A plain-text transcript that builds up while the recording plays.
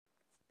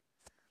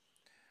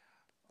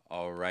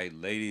All right,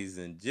 ladies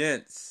and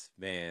gents,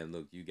 man,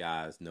 look, you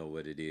guys know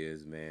what it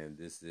is, man.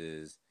 This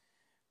is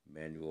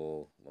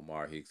Manuel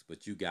Lamar Hicks,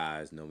 but you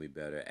guys know me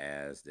better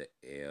as the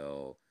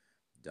L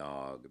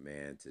Dog,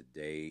 man.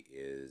 Today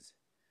is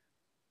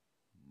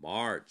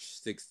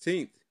March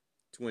 16th,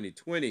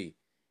 2020,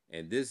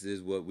 and this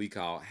is what we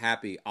call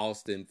Happy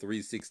Austin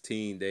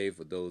 316 Day.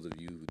 For those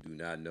of you who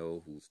do not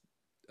know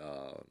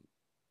uh,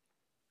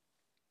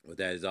 what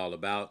that is all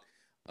about,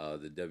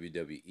 the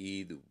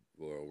WWE, the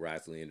World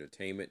Wrestling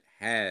Entertainment,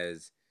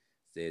 has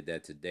said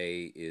that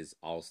today is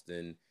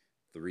Austin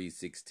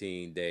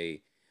 316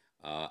 Day.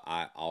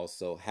 I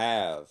also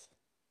have,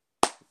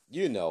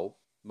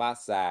 my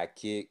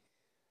sidekick,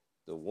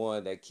 the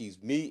one that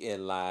keeps me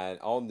in line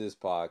on this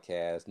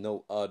podcast,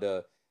 no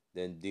other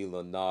than D.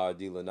 Lenar.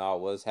 D. Lenar,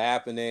 what's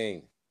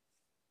happening?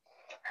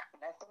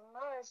 Nothing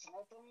much,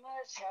 nothing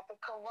much. Happy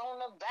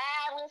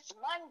Coronavirus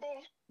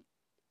Monday.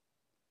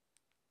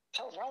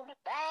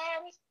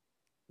 Coronavirus.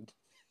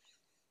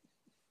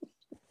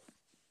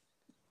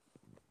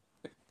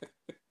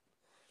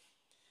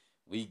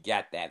 We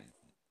got that.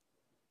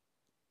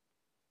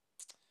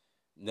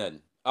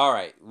 Nothing. All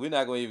right, we're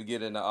not going to even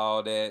get into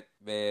all that,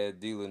 man.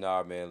 D.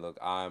 Lenar, man, look,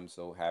 I'm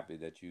so happy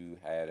that you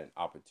had an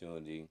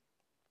opportunity.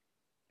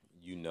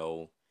 You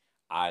know,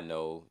 I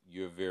know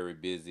you're very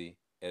busy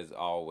as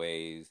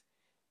always,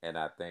 and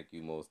I thank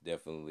you most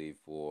definitely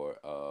for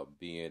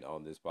being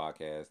on this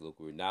podcast. Look,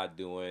 we're not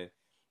doing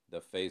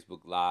the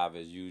Facebook Live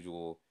as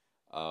usual.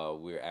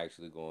 We're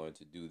actually going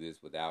to do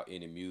this without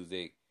any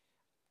music.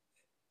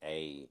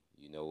 Hey,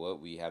 you know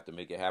what? We have to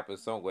make it happen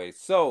some way.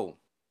 So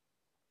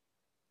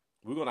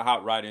we're gonna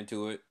hop right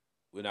into it.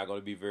 We're not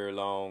gonna be very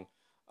long.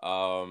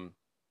 Um,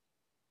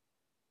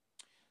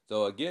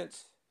 so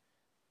against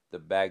the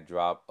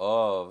backdrop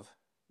of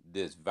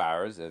this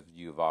virus, as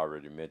you've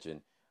already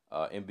mentioned,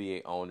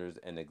 NBA owners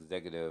and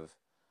executives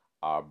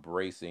are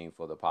bracing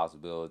for the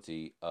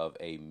possibility of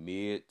a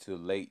mid to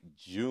late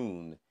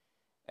June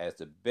as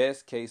the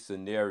best case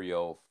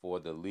scenario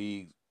for the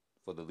league's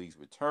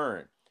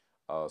return.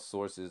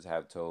 Sources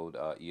have told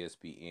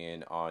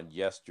ESPN on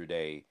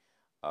yesterday,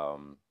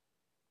 um,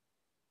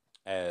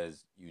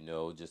 as you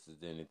know, just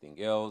as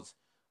anything else,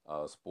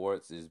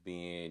 sports is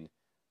being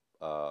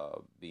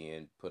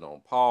put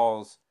on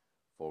pause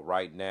for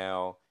right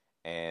now,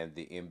 and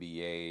the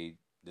NBA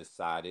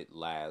decided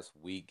last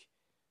week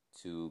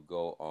to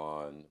go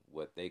on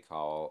what they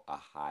call a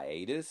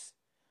hiatus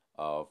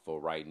for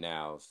right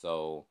now.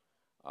 So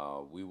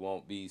we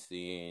won't be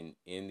seeing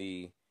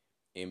any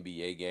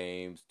NBA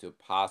games to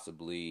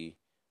possibly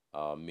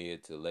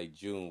mid to late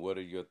June. What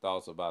are your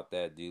thoughts about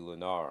that, D.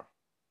 Lenar?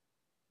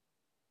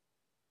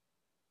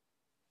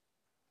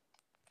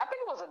 I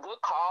think it was a good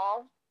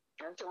call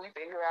until we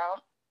figure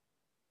out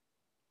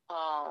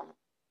um,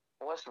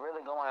 what's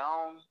really going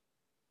on.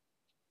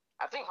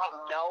 I think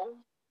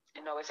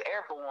we know, it's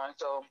airborne,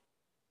 so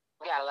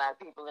we got a lot of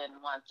people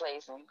in one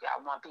place, and you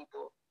got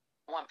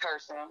one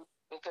person,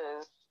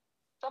 because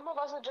some of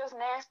us are just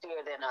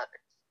nastier than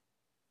others.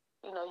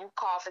 You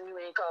cough and you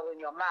ain't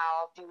covering your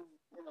mouth. You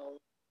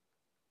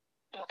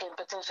can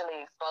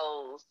potentially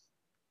expose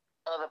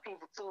other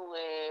people to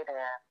it,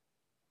 and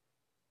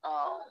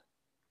um,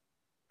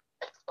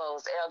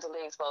 expose the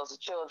elderly, expose the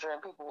children,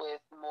 people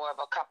with more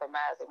of a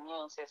compromised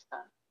immune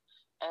system.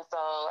 And so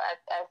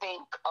I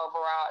think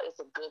overall it's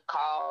a good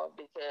call,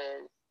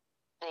 because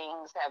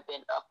things have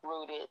been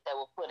uprooted that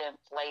were put in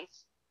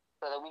place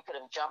so that we could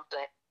have jumped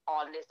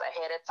on this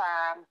ahead of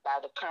time by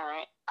the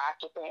current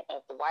occupant of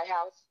the White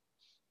House.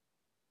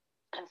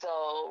 And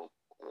so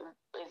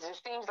it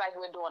just seems like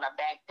we're doing a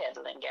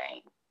backpedaling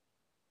game,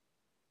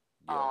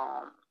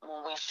 Yeah,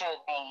 when we should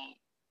be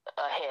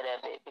ahead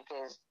of it,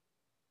 because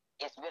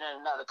it's been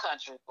in another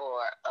country for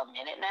a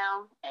minute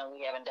now, and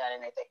we haven't done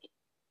anything.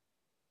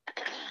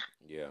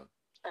 yeah,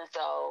 And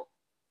so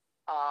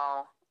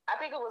I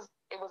think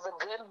it was a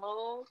good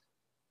move,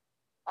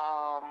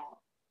 um,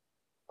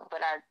 but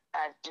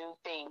I do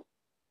think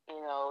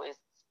it's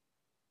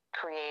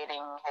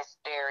creating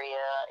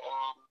hysteria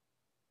and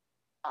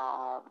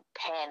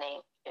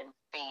panic and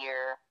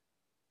fear,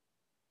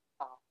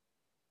 um,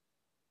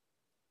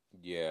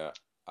 yeah.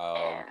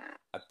 and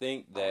I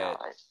think you know that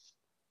it's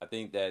I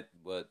think that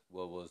what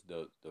was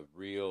the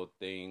real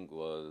thing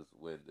was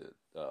when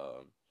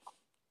the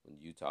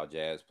Utah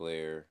Jazz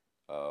player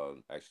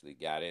actually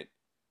got it,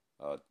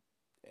 uh,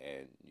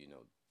 and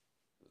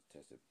was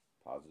tested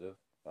positive.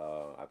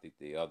 I think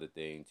the other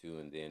thing too,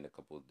 and then a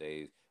couple of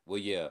days. Well,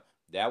 yeah,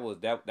 that was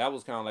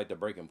kind of like the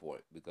breaking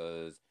point,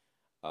 because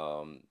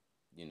um,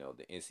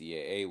 the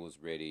NCAA was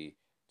ready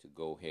to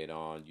go head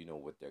on,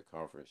 with their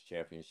conference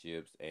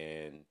championships,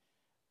 and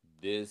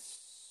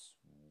this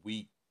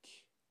week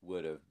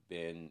would have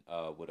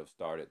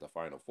started the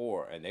Final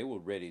Four, and they were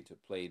ready to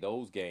play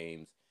those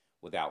games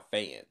without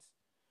fans.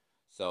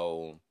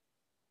 So,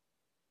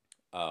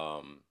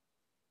 um,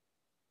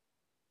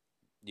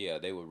 yeah,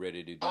 they were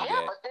ready to do yeah,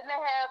 that. but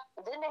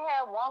didn't they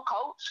have one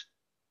coach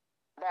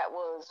that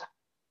was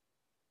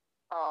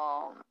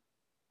um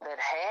that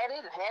had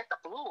the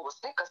flu or was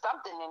sick or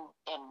something,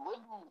 and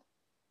wouldn't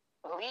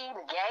leave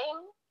the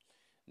game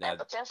and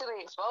Now,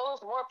 potentially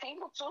expose more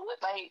people to it.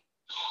 Like,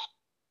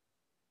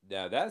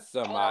 now that's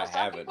something I some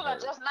haven't people are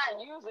heard. just not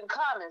using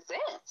common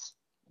sense.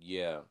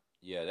 Yeah,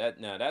 yeah.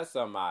 That's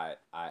something I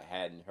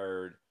hadn't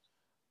heard.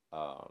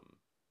 Um,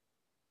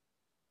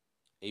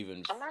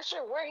 even I'm not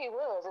sure where he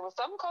was. It was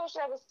some coach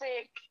that was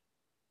sick.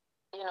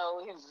 He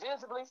was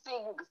visibly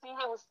sick. You could see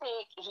he was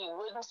sick. He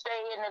wouldn't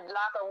stay in the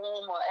locker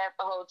room or at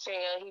the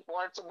hotel. He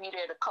wanted to be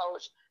there to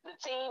coach. The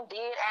team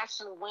did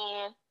actually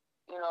win.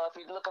 If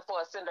you're looking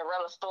for a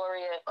Cinderella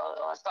story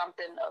or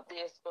something of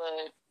this,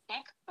 but he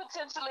could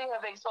potentially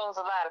have exposed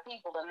a lot of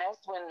people, and that's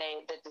when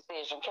the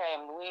decision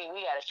came.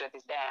 We got to shut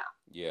this down.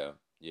 yeah,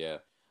 yeah.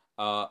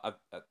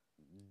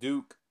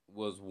 Duke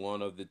was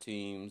one of the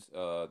teams.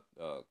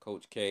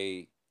 Coach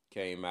K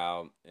came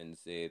out and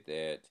said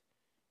that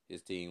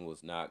his team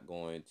was not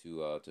going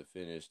to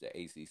finish the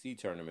ACC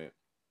tournament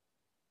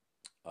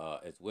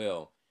as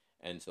well,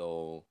 and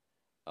so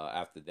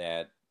after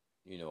that,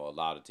 a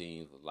lot of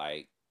teams was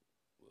like,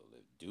 well,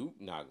 if Duke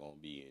not gonna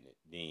be in it,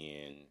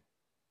 then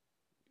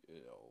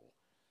you know,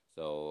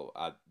 so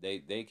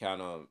they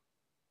kind of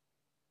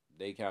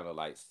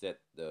like set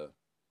the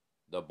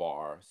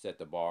bar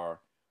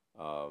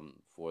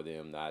for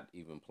them not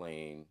even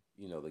playing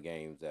the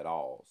games at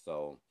all.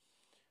 So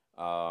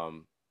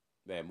man,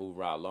 move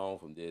right along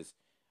from this.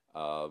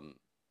 Um,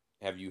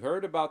 have you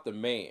heard about the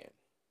man?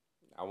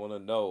 I want to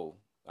know.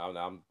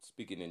 I'm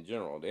speaking in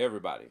general to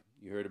everybody.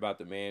 You heard about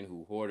the man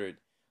who hoarded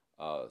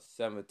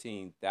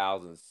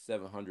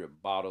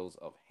 17,700 bottles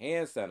of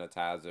hand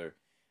sanitizer.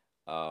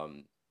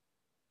 Um,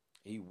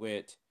 he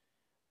went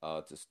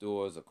to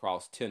stores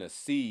across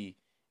Tennessee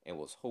and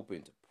was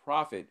hoping to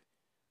profit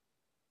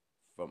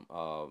from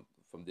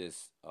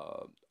this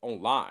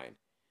online.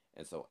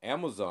 And so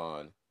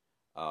Amazon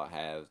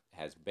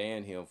has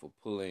banned him for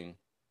pulling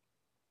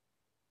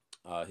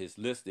his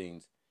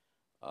listings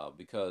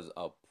because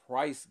of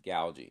price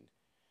gouging.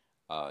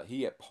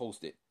 He had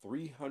posted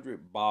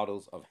 300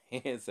 bottles of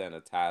hand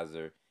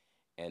sanitizer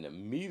and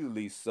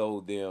immediately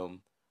sold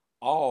them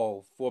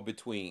all for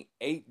between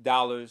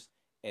 $8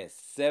 and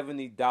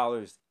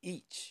 $70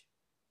 each.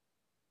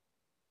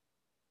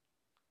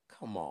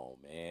 Come on,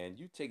 man.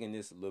 You taking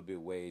this a little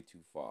bit way too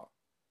far.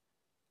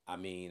 I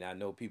mean, I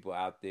know people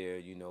out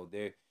there,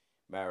 they're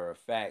matter of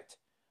fact,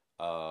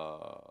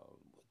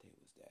 what day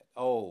was that?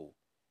 Oh,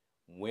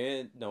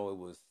 it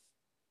was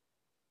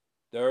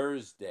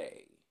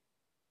Thursday.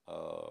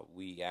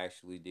 We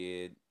actually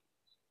did,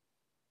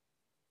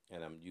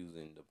 and I'm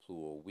using the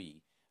plural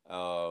we,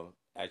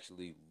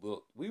 actually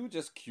looked. We were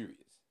just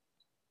curious.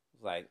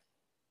 It's like,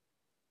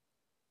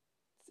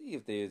 see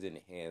if there's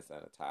any hand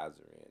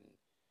sanitizer in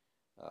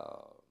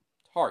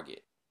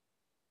Target.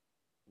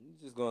 I'm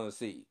just gonna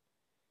see.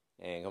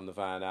 And come to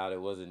find out,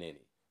 it wasn't any.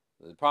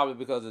 It was probably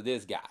because of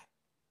this guy.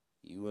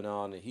 He went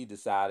on and he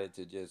decided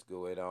to just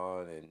go it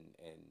on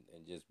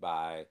and just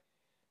buy.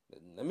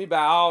 Let me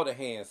buy all the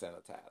hand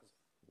sanitizer,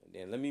 and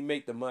then let me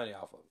make the money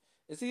off of it.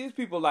 And see, it's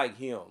people like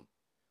him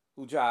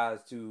who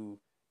tries to,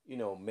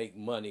 make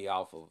money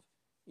off of,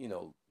 you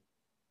know,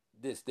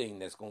 this thing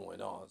that's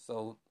going on.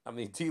 So, I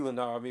mean,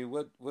 T-Lenar, I mean,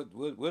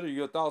 what are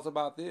your thoughts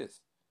about this?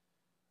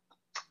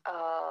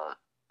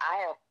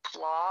 I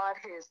applaud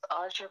his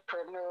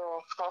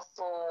entrepreneurial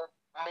hustle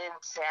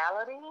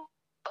mentality,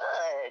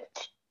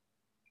 but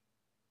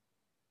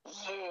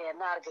yeah,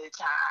 not a good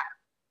time.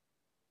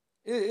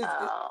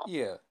 Um,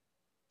 Yeah,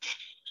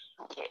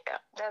 yeah,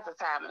 there's a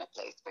time and a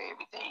place for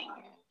everything.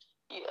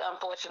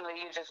 Unfortunately,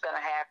 you're just gonna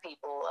have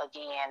people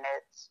again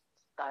that's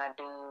gonna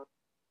do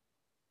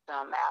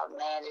some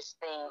outlandish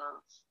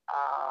things.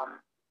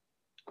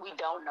 We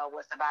don't know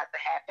what's about to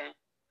happen.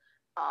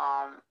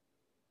 Um,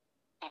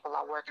 People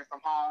are working from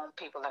home.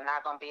 People are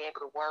not gonna be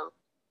able to work,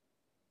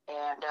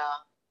 and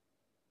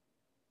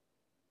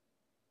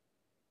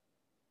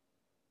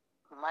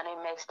money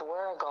makes the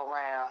world go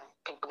round.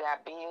 People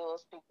got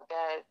bills. People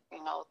got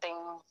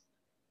things.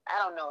 I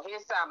don't know.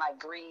 It sounds like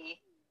greed,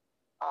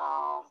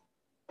 um,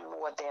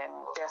 more than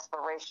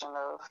desperation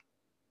of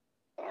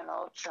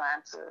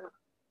trying to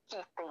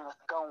keep things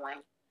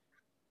going.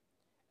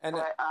 and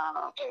But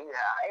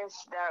yeah,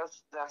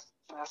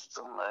 that's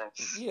too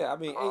much. yeah, I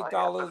mean, Lord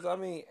help us. $8. I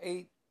mean,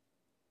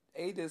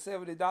 eight to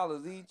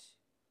 $70 each.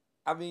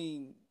 I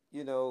mean,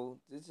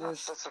 it's That's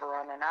just just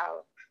running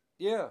out.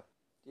 yeah,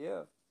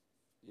 yeah,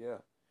 yeah.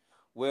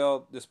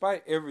 Well,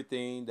 despite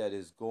everything that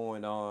is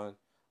going on,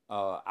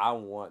 I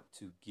want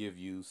to give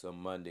you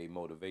some Monday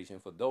motivation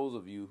for those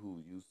of you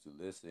who used to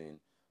listen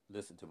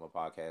to my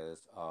podcast.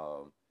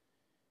 You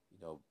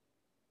know,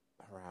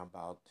 around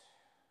about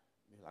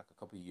maybe like a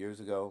couple of years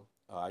ago,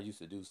 I used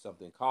to do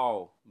something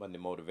called Monday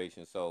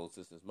motivation. So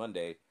since it's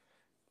Monday,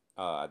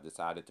 I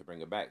decided to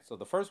bring it back. So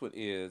the first one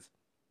is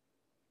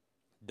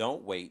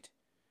don't wait.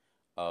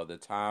 The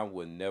time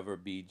will never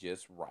be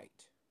just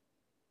right.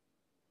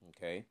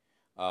 Okay.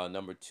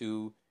 Number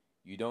two,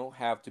 you don't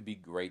have to be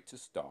great to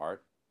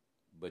start,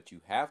 but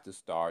you have to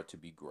start to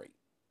be great.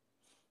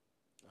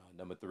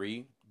 Number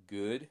three,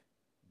 good,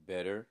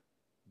 better,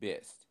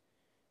 best.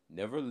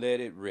 Never let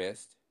it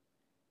rest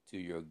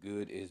till your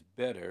good is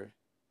better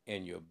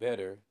and your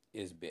better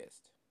is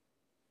best.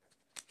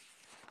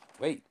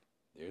 Wait,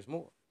 there's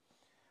more.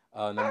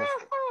 Number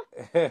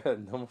four.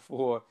 Number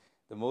four.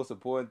 The most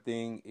important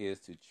thing is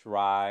to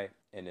try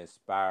and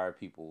inspire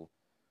people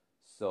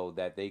so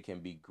that they can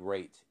be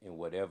great in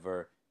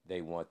whatever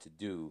they want to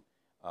do.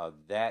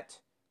 That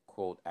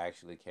quote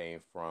actually came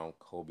from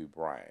Kobe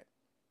Bryant.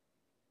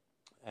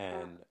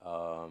 And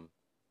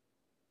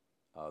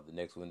the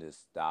next one is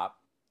stop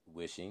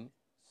wishing,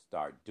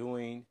 start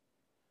doing.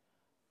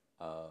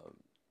 Um,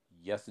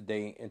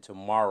 Yesterday and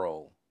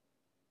tomorrow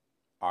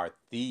are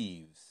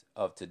thieves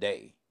of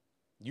today.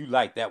 You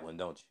like that one,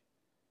 don't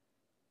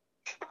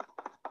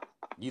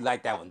you? You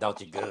like that one, don't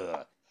you?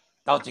 Good.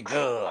 Don't you?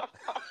 Good.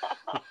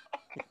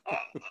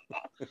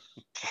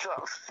 So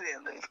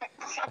silly.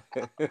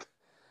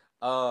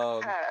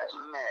 um, Hot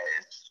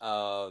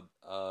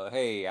mess.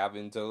 hey, I've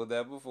been told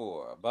that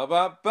before. Ba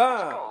ba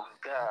ba. Oh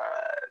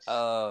gosh.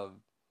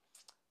 Um,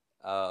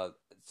 uh,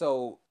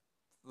 so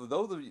for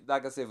those of you,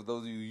 like I said, for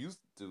those of you who used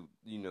to,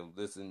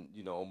 listen,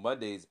 on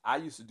Mondays, I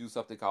used to do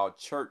something called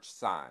church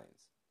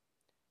signs.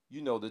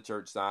 You know the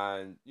church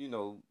sign,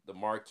 the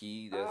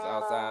marquee that's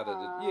outside of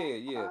the, yeah,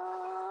 yeah.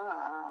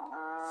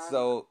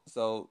 So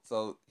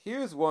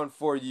here's one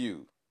for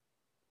you.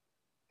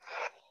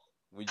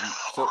 When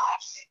you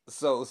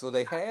so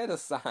they had a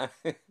sign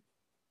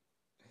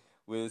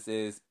where it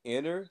says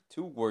enter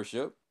to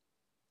worship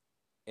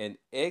and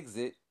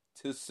exit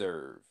to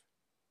serve.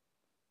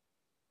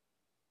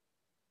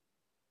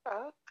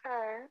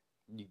 Okay.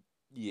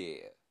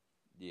 Yeah,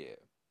 yeah.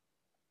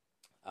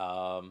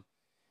 Um,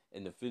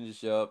 and to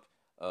finish up,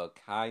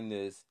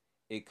 kindness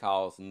it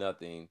costs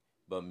nothing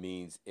but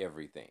means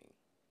everything.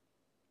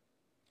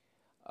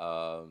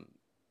 Um,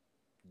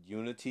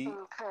 unity,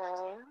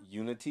 Okay.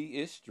 unity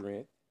is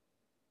strength.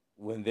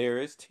 When there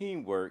is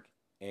teamwork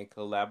and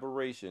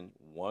collaboration,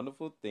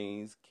 wonderful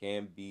things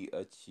can be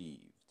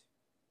achieved.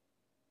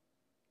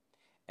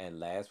 And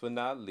last but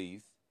not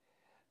least,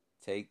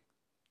 take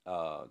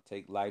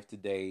take life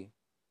today,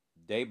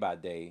 day by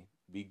day.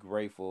 Be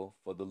grateful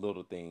for the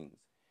little things.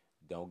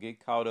 Don't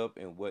get caught up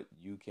in what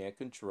you can't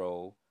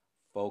control.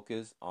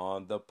 Focus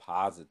on the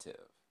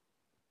positive.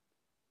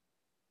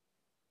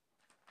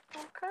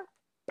 Okay.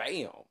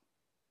 Bam.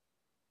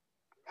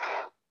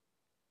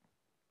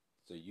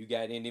 So you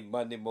got any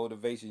Monday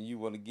motivation you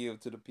want to give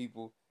to the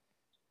people?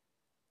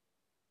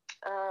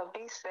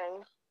 Be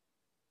safe.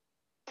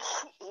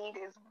 Eat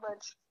as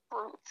much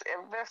fruits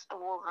and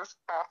vegetables as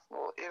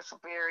possible. It's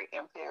very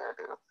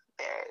imperative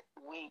that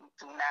we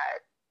do not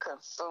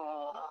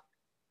consume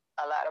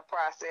a lot of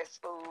processed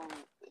food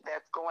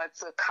that's going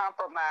to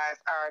compromise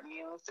our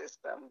immune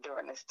system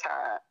during this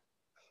time.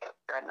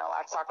 I know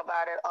I talk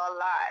about it a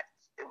lot,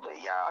 but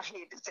y'all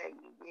need to take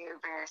me very,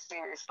 very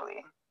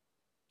seriously.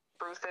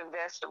 Fruits and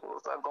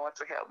vegetables are going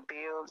to help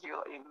build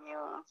your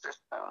immune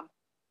system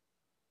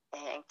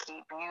and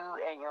keep you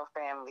and your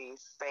family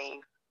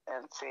safe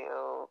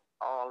until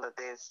all of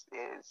this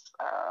is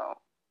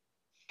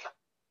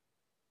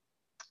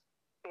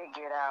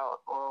figured out,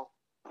 or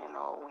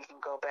we can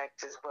go back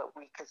to what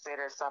we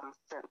consider some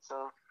sense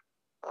of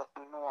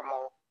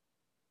normal,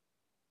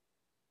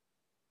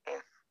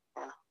 if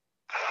you know,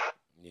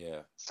 Yeah,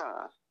 soon.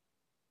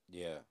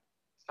 yeah,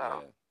 So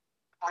yeah.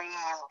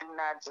 please do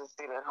not just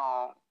sit at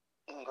home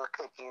eating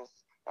cookies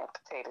and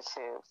potato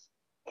chips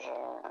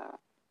and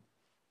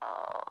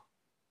uh,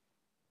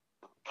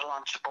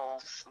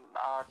 Lunchables and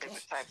all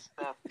different types of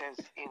stuff because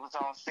it was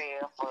on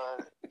sale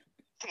for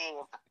 10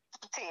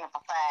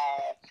 for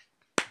 5,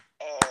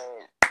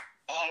 and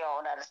you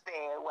don't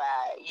understand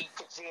why you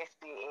congested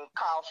and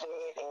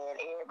coughing and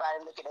everybody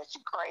looking at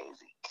you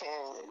crazy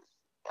because,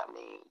 I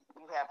mean,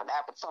 you have an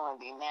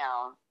opportunity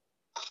now.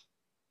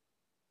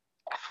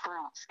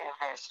 Fruits and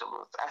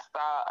vegetables. I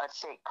saw a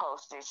chick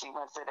posted. She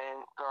went to the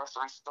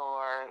grocery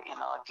store.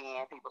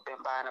 Again, people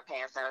been buying up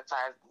hand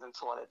sanitizers and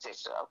toilet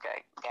tissue.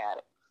 Okay, got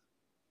it.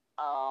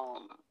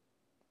 Um,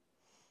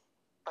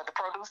 but the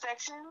produce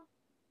section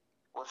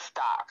was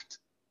stocked.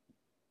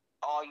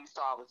 All you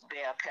saw was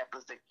bell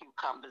peppers and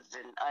cucumbers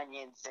and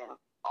onions and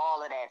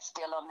all of that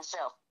still on the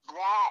shelf.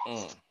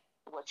 That's Mm.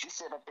 what you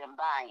should have been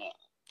buying.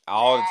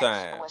 All the That's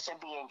time. what should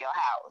be in your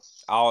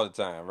house All the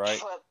time, right?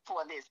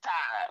 for this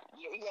time.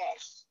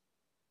 Yes,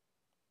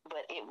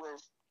 but it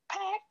was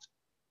packed.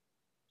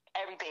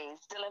 Everything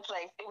still in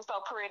place. It was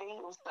so pretty.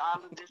 It was all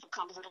the different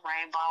colors of the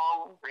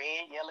rainbow: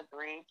 red, yellow,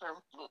 green,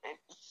 purple, blue.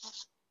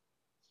 It's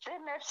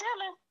sitting there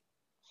chilling.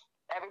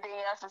 Everything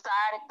else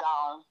inside it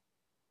gone.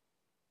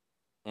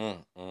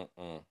 Mm, mm,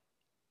 mm,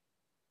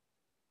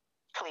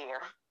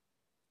 Clear.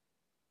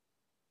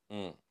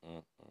 mm,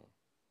 mm, mm,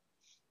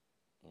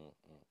 mm,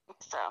 mm.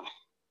 So,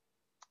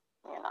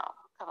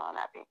 come on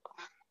now, people.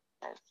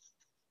 Let's...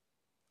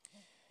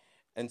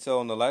 And so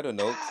on the lighter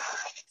notes,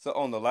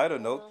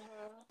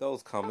 Mhm.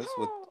 those comments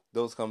were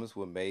those comments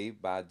were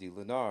made by D.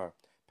 Lenar,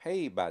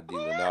 paid by D.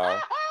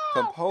 Lenar,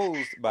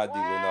 composed by D.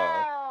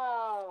 Lenar.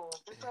 Wow.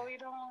 That's what we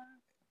doing?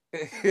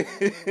 Lord,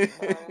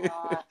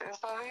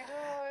 that's what we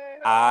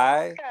doing.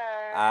 I,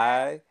 Okay.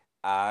 I,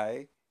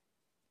 I,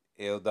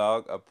 L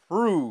Dog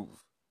approve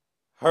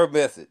her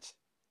message.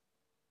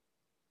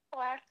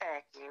 Well,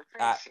 thank you.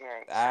 I,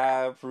 Appreciate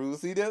I you. approve.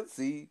 See that?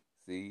 See.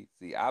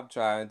 I'm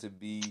trying to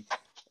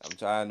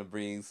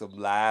bring some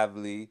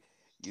lively,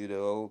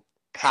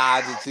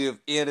 positive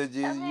I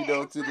energies, mean,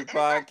 to the it's a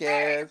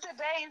podcast.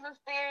 today is a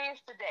serious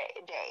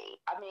day.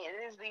 I mean,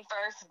 it is the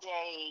first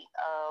day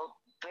of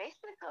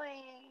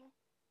basically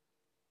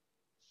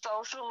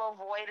social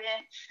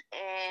avoidance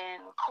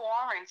and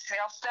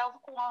quarantine, self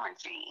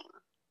quarantine.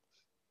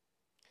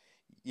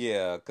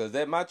 Yeah, because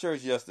at my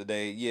church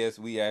yesterday, yes,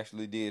 we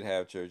actually did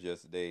have church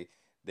yesterday.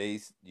 They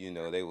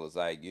was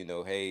like,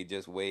 hey,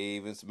 just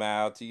wave and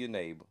smile to your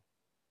neighbor.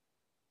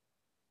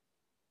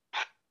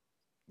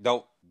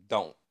 Don't,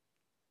 don't,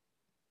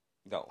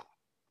 don't.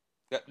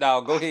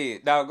 No, go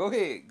ahead. No, go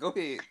ahead. Go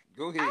ahead.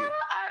 Go ahead.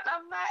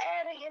 I'm not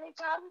adding any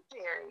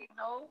commentary.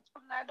 No,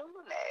 I'm not doing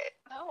that.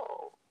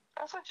 No,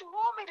 that's what you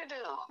want me to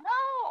do.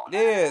 No, not to do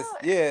Yes,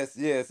 it. yes,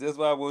 yes. That's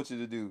what I want you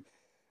to do.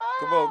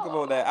 Come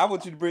on now. I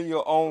want you Oh, to bring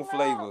your own no,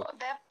 flavor.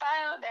 that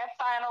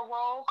final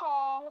roll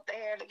call, they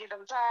had to get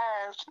them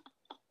tires.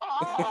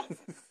 Oh,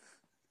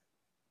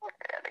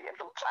 they had to get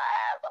them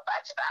tires. I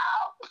bet you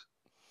know.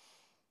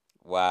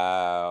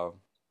 Wow.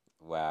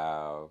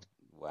 Wow.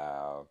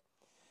 Wow.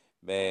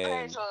 You paid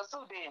Man. yours too,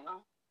 didn't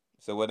you?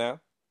 So what now?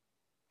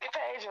 You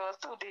paid yours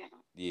too, didn't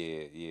you?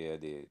 Yeah, yeah, I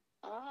did.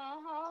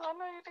 I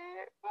know you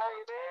did. I know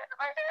you did.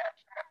 I know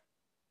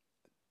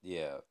you did.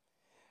 Yeah.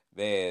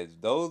 Man,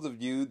 those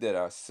of you that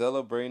are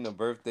celebrating a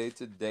birthday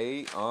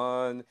today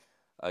on,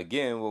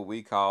 again, what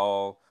we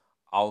call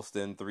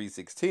Austin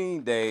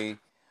 316 Day.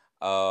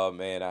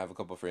 Man, I have a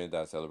couple of friends that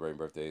are celebrating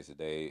birthdays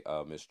today.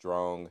 Miss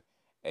Strong,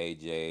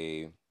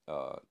 AJ,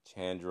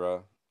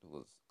 Chandra, who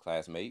was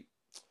classmate,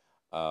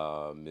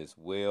 Miss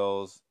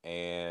Wells,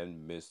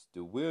 and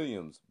Mr.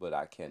 Williams. But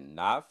I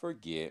cannot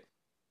forget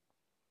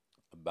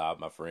about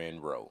my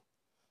friend Ro.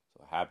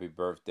 So happy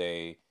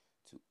birthday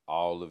to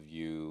all of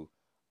you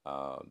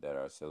that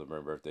are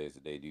celebrating birthdays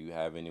today. Do you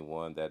have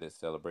anyone that is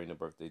celebrating a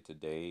birthday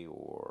today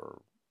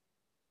or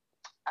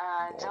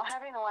I don't won't?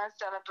 have anyone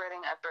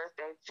celebrating a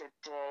birthday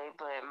today,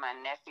 but my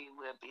nephew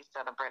will be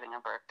celebrating a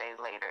birthday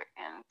later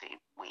in the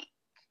week.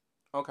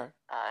 Okay.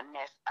 I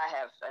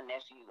have a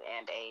nephew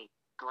and a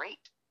great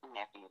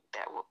nephew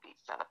that will be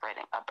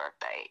celebrating a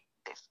birthday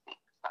this week.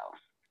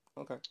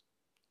 So Okay.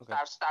 Okay.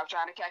 stop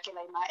trying to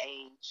calculate my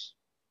age.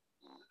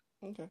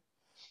 Okay.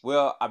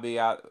 Well, I mean,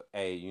 I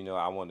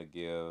want to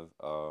give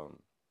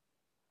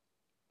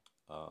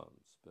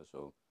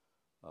special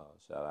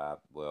shout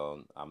out.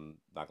 Well, I'm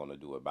not going to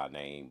do it by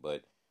name,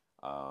 but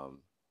um,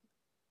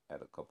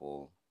 had a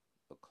couple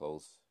of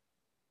close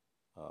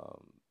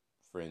um,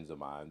 friends of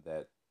mine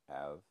that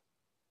have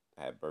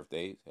had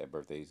birthdays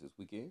this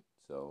weekend.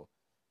 So,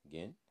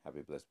 again,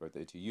 happy blessed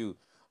birthday to you.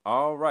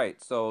 All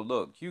right. So,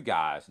 look, you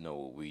guys know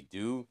what we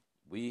do.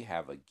 We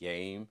have a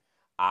game.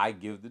 I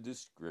give the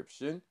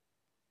description.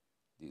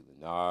 D.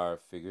 Lenar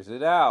figures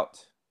it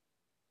out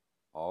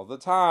all the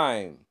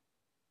time.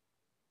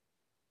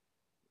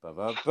 Bum,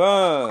 bum,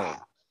 bum.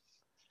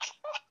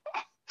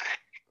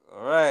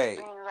 All right.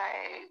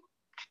 Like,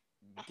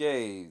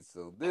 Okay.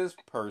 So, this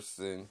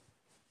person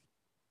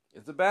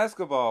is a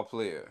basketball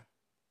player.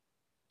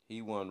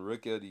 He won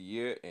Rookie of the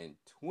Year in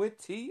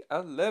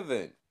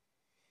 2011.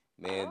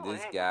 Man, oh,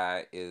 this hey.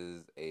 guy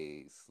is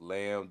a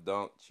slam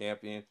dunk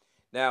champion.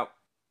 Now,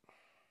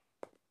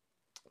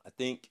 I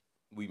think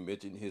we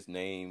mentioned his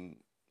name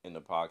in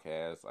the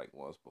podcast like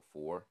once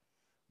before,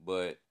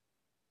 but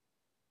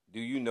do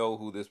you know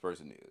who this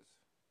person is?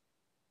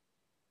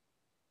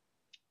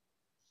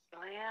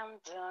 Slam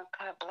dunk,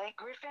 Blake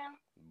Griffin.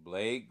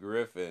 Blake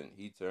Griffin.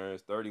 He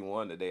turns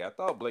 31 today. I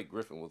thought Blake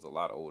Griffin was a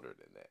lot older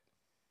than that.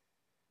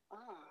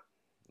 Mm.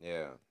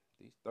 Yeah,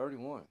 he's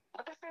 31.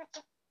 What is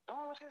it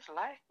doing with his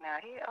life now?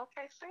 He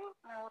OKC?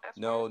 No, that's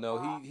where No, he's no,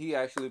 from. he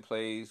actually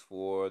plays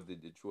for the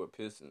Detroit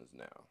Pistons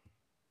now.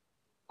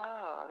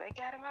 Oh, they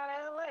got him out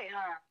of LA,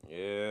 huh?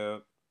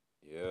 Yep,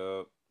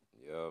 yep,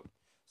 yep.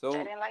 They So,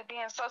 didn't like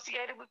being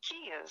associated with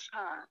kids,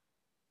 huh?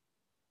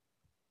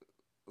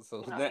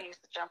 so You know, that, he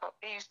used to jump up.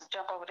 He used to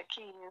jump over the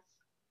kids.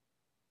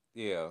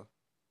 yeah,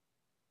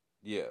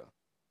 yeah,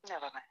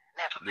 Never mind.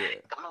 Never yeah,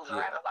 mind. Moving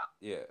yeah, right along.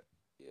 yeah,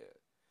 yeah.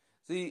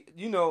 See,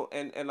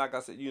 and like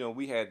I said,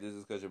 we had this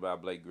discussion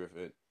about Blake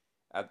Griffin.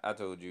 I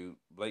told you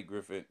Blake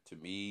Griffin to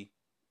me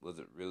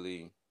wasn't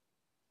really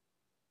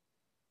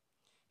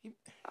he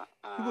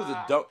he was a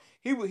Uh, dunk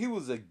he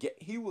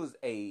was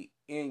a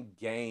in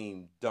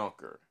game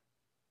dunker,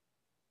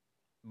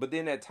 but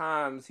then at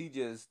times he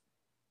just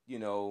you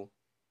know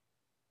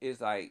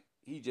it's like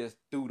he just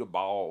threw the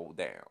ball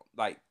down,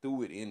 like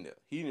threw it in there.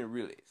 He didn't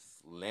really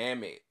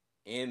slam it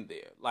in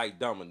there like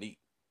Dominique.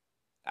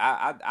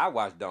 I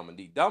watched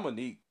Dominique.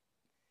 Dominique,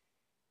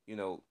 you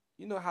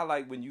know how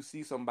like when you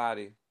see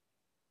somebody,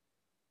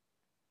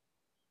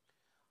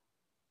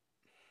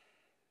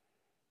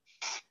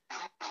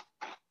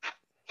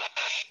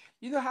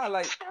 you know how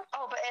like stop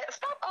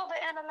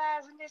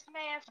overanalyzing this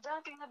man's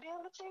dunking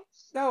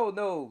abilities? No,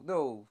 no,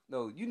 no,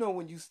 no. You know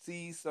when you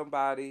see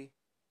somebody.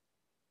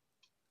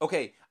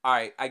 Okay, all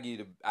right. I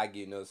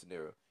get another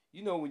scenario.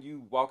 You know when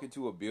you walk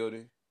into a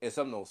building and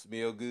something don't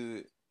smell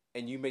good,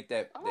 and you make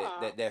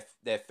Mm.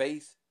 that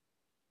face.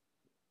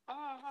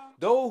 Mm-hmm.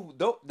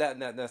 Though that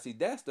now see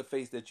that's the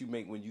face that you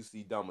make when you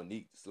see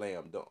Dominique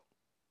slam dunk.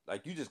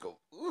 Like you just go,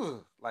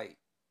 ugh, like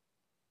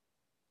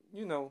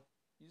you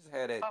just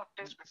had that. Oh,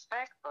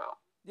 disrespectful.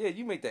 Yeah,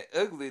 you make that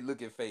ugly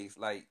looking face,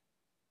 like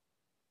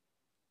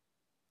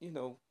you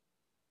know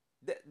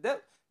that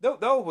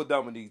was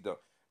Dominique's dunk.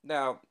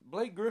 Now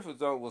Blake Griffin's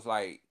dunk was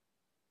like,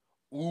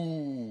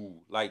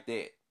 ooh, like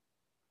that.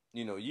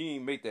 You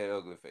ain't make that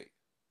ugly face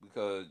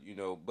because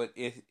but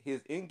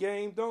his in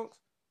game dunks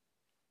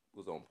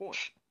was on point.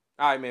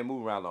 All right, man,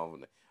 move around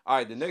on. All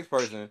right, the next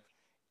person,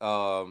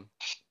 um,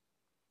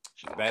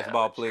 is a Go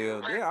basketball with you.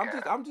 player. Yeah,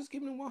 Let go. I'm just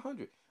giving him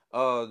 100.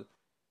 Uh,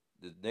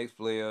 the next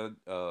player,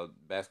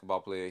 basketball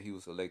player, he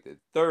was selected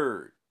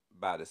third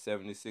by the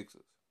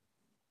 76ers.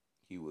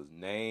 He was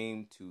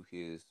named to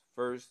his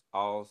first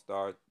All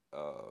Star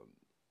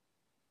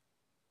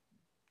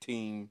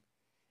team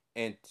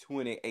in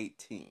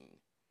 2018.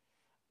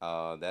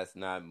 That's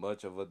not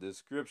much of a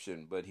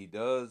description, but he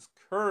does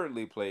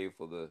currently play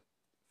for the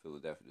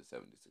Philadelphia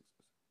 76ers.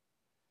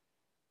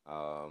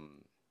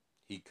 Um,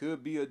 he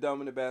could be a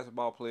dominant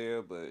basketball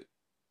player, but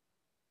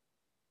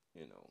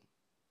you know,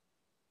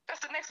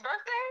 That's the next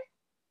birthday?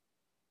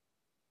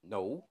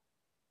 no,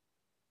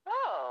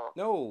 Oh.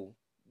 no.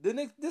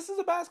 This is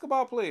a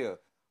basketball player.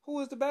 Who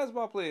is the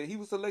basketball player? He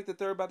was selected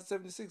third by the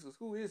 76ers.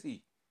 Who is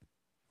he?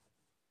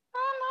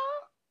 I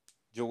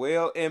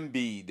Joel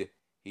Embiid.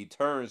 He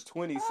turns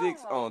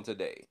 26 don't know. on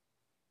today.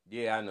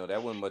 Yeah, I know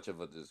that wasn't much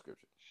of a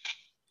description.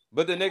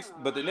 But the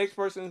Hmm. next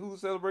person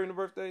who's celebrating a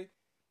birthday,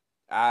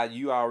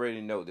 you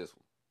already know this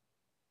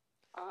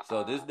one.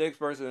 So this Uh-uh. next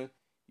person,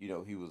 he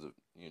was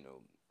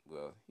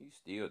well, he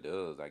still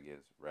does, I guess,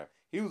 rap.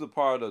 He was a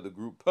part of the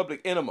group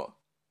Public Enema.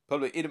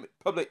 Public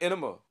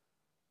Enema.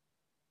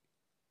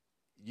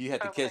 You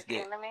had to catch Public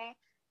that. enemy.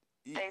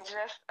 They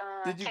just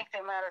Did you? kicked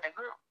him out of the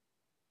group.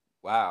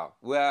 Wow.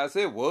 Well, I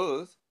said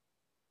was.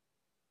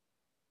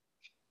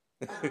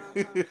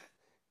 Mm-hmm.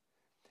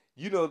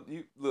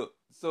 You look.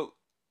 So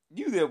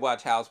you didn't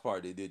watch House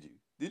Party, did you?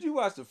 Did you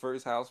watch the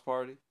first House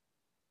Party?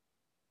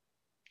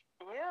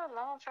 Yeah, a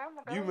long time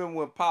You ago. remember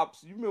when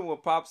Pops? You remember when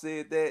Pop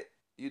said that?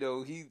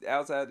 He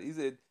outside. He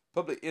said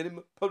public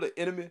enemy, public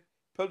enemy,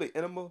 public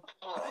enema.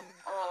 Oh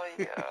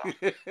yeah.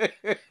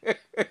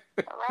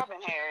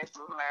 Robin Harris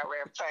was my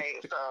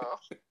reputation, so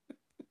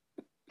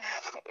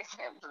it's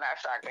not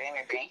shocked at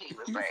anything he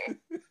would say.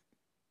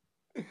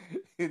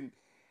 And,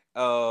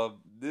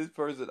 this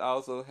person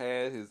also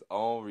had his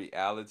own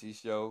reality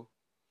show,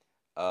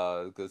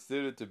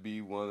 considered to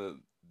be one of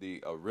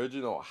the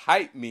original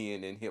hype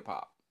men in hip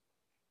hop.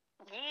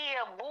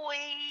 Yeah, boy.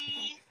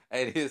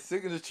 And his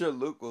signature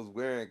look was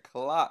wearing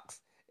clocks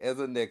as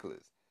a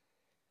necklace.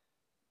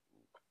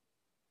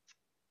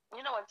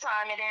 You know what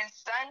time it is,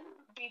 son?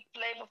 Be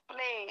Flavor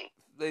Flav.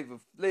 Flavor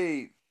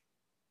Flav,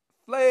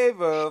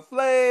 Flavor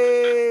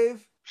Flav.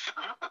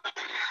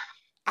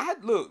 I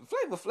look,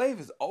 Flavor Flav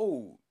is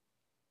old.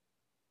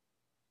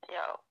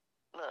 Yo,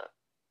 look,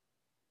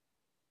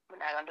 we're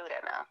not gonna do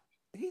that now.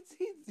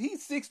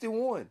 He's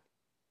 61.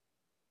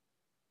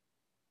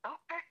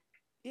 Okay.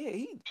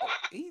 Yeah,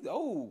 he's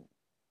old.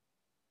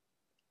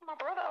 My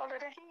brother older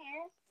than he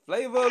is.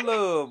 Flavor of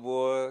love,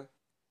 boy.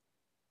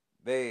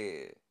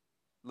 Man,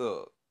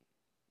 look,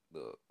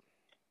 look.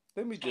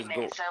 Let me He just made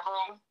go.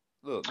 several.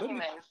 Look, let He me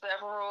made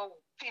several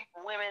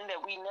people, women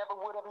that we never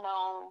would have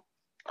known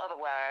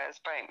otherwise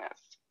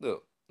famous.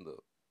 look.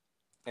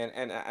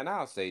 And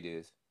I'll say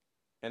this,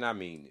 and I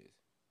mean this.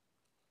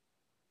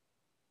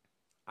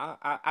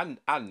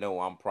 I know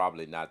I'm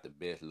probably not the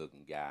best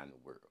looking guy in the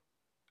world.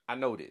 I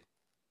know this,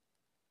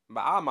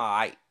 but I'm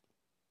alright.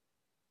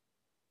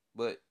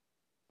 But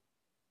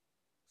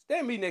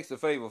stand me next to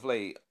Flavor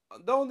Flav.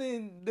 The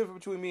only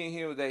difference between me and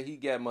him is that he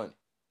got money.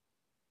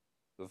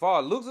 As far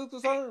as looks is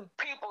concerned,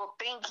 People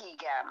think he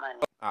got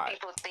money. all right,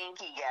 People think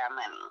he got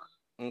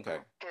money. okay.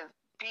 Because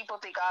people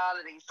think all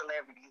of these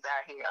celebrities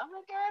out here, oh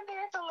my God,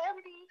 they're a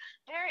celebrity,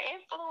 they're an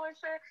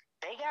influencer,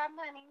 they got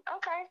money.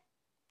 Okay.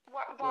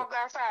 Well, Walk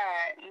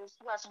outside and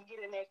watch them get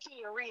in that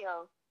Kia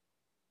Rio.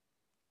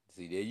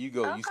 see, there you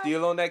go. You Okay.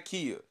 still on that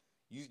Kia.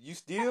 You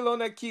still on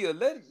that Kia.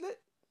 Let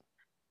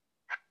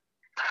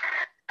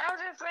I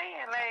was just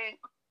saying, like,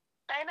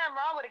 ain't nothing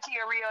wrong with a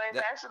Kia Rio. It's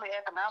that. actually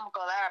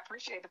economical. I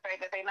appreciate the fact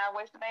that they're not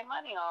wasting their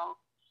money on,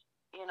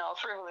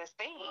 frivolous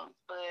things,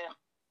 but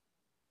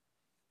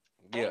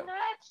they Yeah,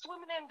 not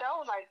swimming in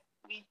dough like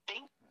we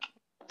think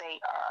they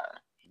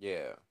are.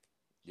 yeah,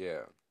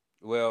 yeah.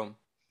 Well,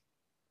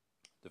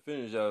 to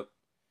finish up,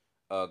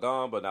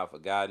 gone but not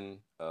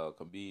forgotten.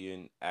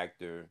 Comedian,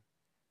 actor,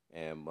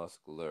 and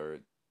muscular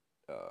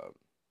uh,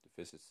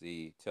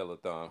 deficiency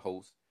telethon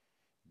host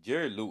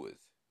Jerry Lewis.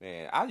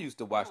 Man, I used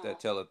to watch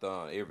that Hmm.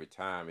 telethon every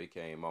time it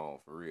came on.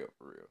 For real,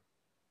 for real.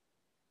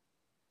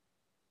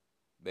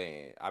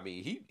 man, I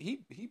mean,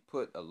 he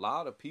put a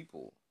lot of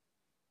people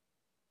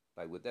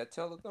like with that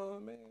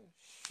telethon, man.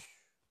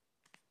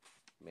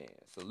 Man,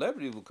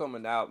 celebrities were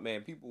coming out,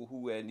 man. People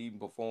who hadn't even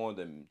performed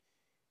in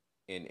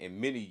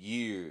many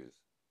years,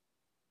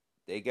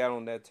 they got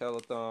on that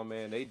telethon,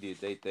 man. They did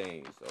their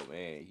thing. So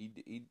man, he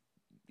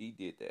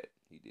did that.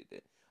 He did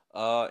that.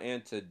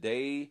 And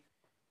today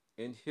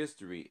in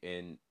history,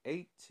 in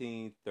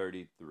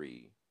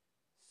 1833,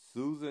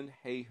 Susan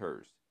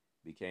Hayhurst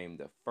became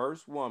the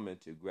first woman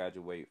to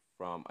graduate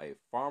from a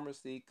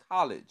pharmacy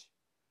college.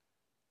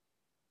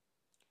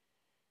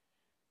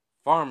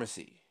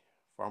 Pharmacy,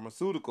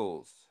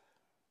 pharmaceuticals.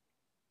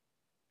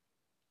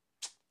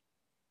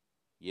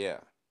 Yeah,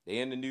 they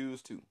in the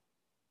news too.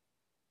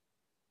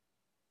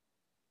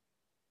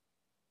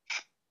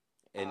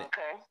 In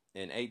Okay.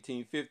 in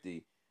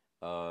 1850,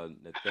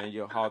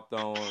 Nathaniel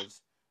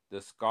Hawthorne's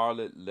The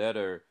Scarlet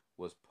Letter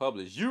was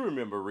published. You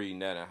remember reading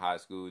that in high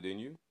school, didn't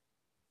you?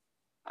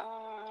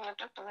 I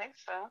don't believe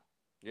so.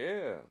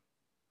 Yeah,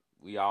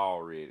 we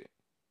all read it.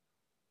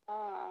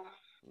 Mm.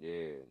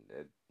 Yeah,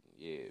 that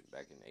yeah,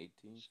 back in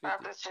 1850.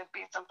 Probably should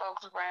be some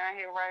folks around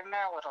here right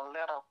now with a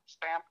letter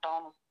stamped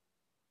on them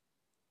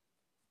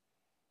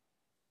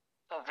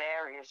for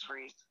various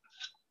reasons,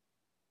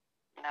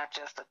 not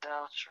just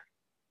adultery,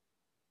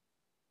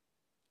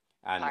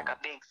 I like a know.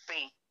 big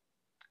C.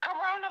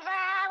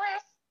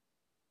 Coronavirus,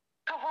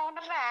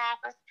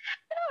 coronavirus.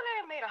 You know,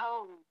 they made a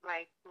whole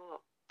like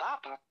little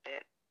bop up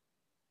that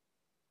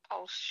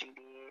post she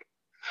did.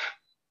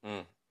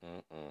 Mm,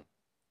 mm, mm.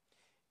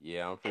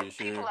 Yeah, I'm pretty If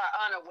people sure.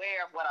 are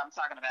unaware of what I'm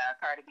talking about,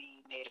 Cardi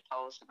B made a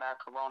post about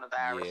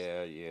coronavirus.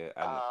 Yeah, yeah,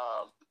 I know.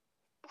 Um,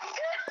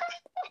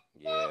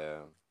 Yeah,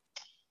 so,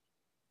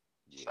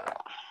 yeah.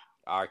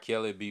 R.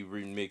 Kelly be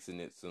remixing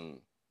it soon.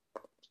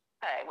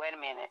 hey, wait a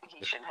minute.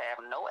 He should have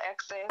no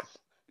access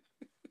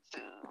to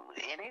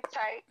any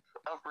type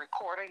of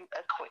recording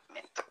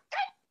equipment.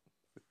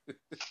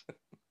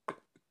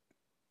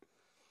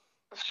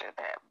 Should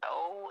have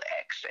no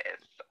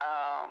access.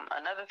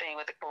 Another thing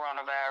with the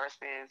coronavirus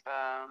is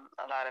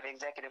a lot of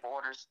executive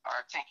orders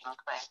are taking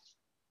place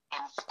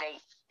in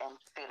states and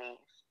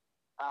cities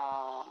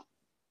um,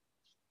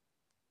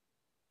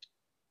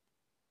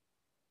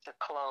 to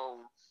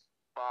close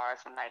bars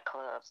and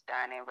nightclubs,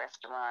 dining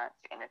restaurants,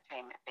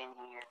 entertainment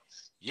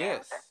venues,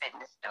 gyms, and Yes,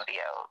 fitness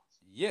studios.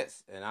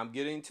 yes, and I'm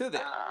getting to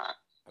that. Uh,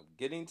 I'm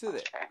getting to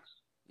that. okay.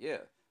 Yeah.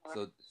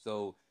 So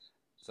so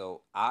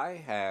so I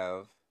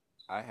have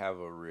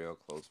a real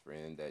close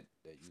friend that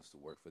used to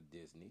work for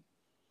Disney,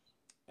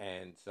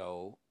 and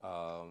so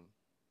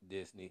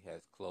Disney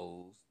has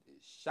closed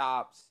its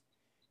shops,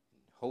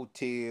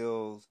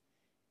 hotels,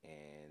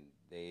 and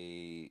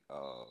they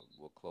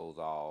will close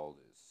all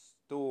its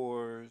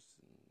stores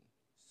and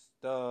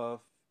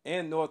stuff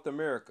in North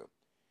America.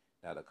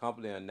 Now the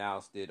company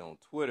announced it on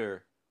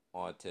Twitter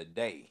on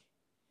today.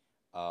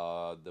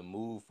 The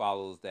move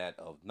follows that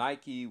of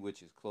Nike,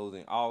 which is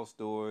closing all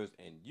stores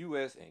in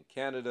U.S. and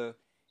Canada,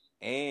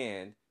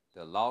 and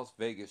the Las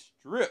Vegas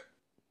Strip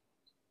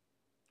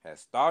has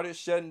started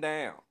shutting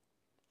down.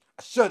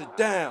 Shut it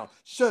down.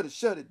 Shut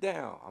it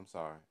down. I'm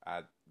sorry.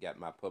 I got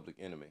my public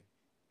I enemy,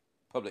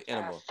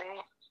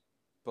 see.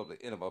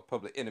 public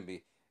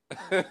enemy.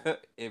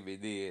 Envy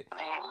did.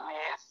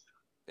 Yes.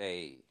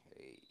 Hey,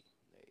 hey,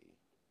 hey.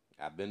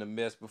 I've been a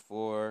mess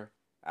before.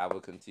 I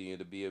will continue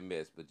to be a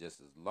mess, but just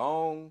as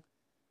long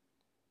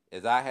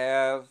as I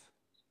have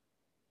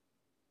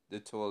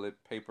the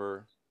toilet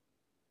paper,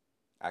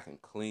 I can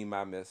clean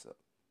my mess up.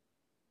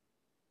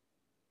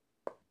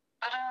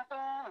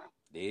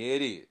 There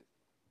it is.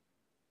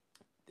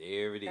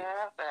 There it is.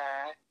 Yeah,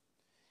 bad.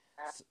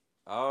 S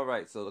All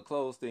right, so to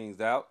close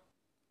things out,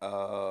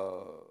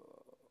 uh,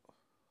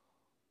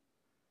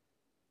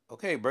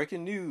 okay,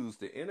 breaking news: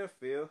 the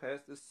NFL has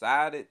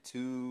decided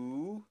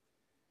to,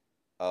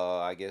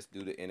 I guess,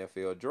 do the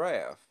NFL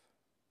draft.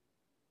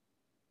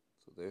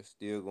 So they're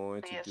still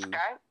going to Via do.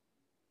 Skype.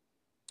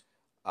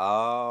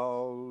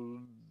 Uh,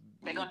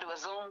 They're gonna do a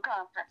Zoom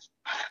conference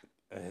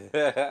where we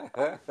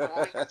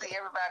can it, see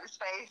everybody's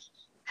face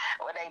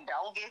when they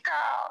don't get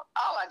called.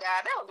 Oh my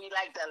god, that would be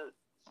like the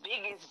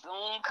biggest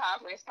Zoom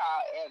conference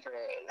call ever.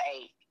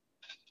 Like,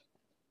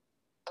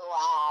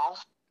 wow.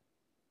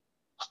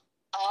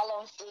 All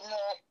of them sitting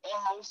there in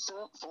their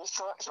suits and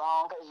shorts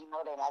on because you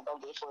know they're not gonna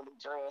get fully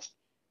dressed.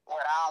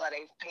 With all of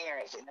their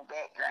parents in the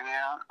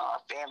background or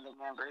family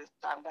members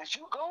talking about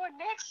you going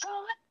next, son.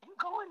 You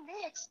going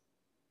next.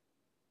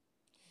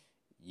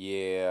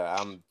 yeah,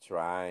 I'm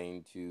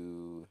trying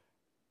to.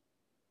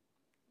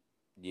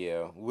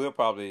 Yeah, we'll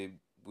probably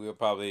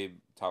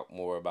talk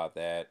more about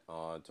that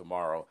on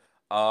tomorrow.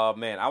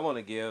 Man, I want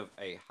to give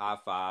a high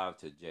five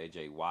to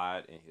JJ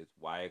Watt and his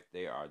wife.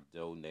 They are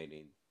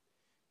donating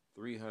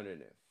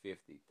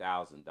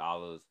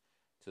 $350,000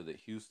 to the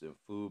Houston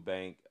Food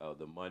Bank.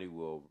 The money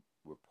will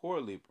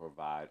reportedly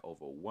provide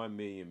over 1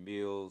 million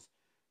meals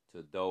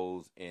to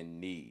those in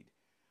need.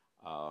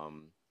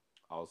 Um,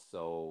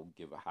 Also,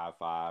 give a high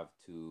five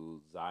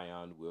to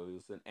Zion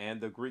Williamson and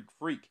the Greek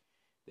Freak.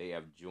 they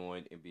have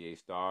joined NBA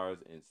stars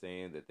in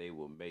saying that they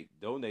will make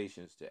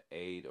donations to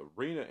aid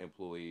arena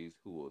employees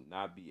who will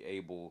not be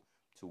able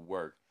to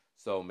work.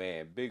 So,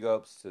 man, big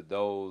ups to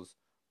those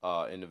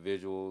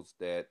individuals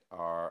that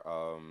are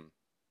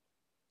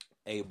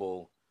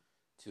able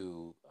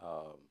to,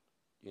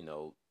 you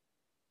know,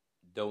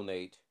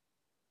 donate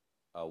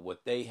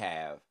what they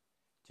have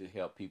to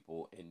help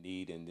people in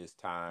need in this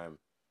time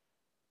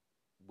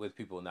with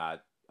people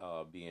not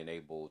being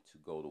able to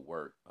go to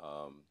work.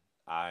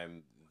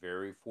 I'm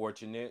very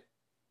fortunate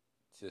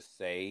to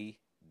say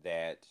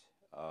that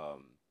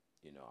um,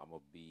 I'm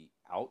gonna be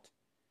out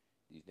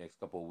these next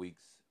couple of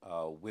weeks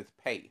with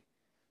pay.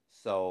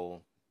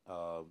 So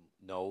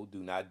no, do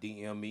not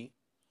DM me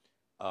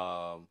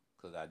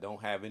because I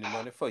don't have any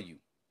money for you.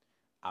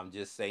 I'm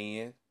just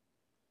saying,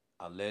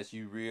 unless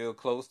you real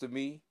close to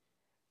me,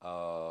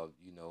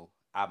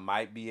 I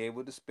might be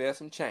able to spare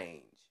some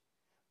change.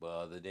 But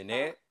other than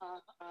that,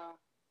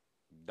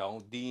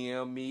 don't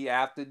DM me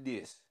after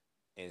this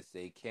and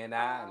say, "Can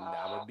I?" And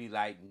I'm gonna be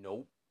like,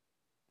 "Nope,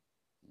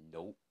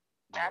 nope,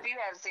 Now, if nope." you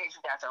had said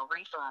you got your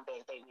refund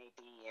back, they may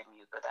DM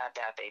you, but I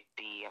doubt they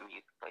DM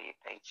you for your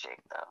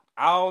paycheck, though.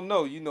 I don't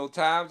know.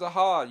 Times are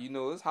hard.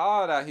 It's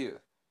hard out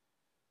here.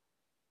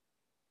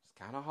 It's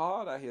kind of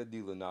hard out here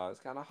dealing now. It's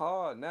kind of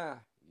hard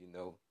now.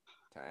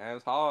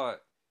 Times hard.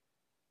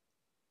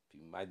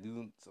 People might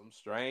do some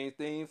strange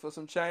thing for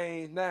some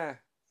change now.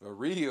 For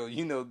real.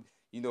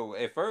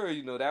 At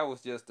first, that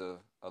was just a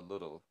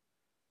little,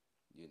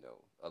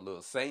 a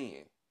little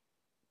saying.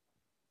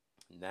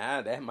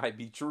 Now that might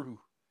be true.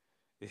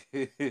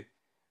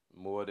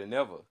 More than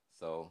ever.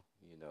 So,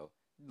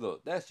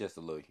 look, that's just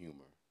a little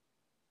humor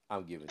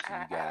I'm giving to you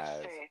I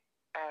guys. see.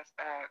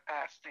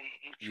 I see.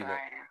 You You know, trying.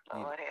 you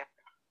Lord help.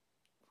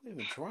 wait a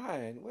minute,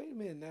 trying. Wait a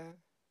minute now.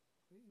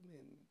 Wait a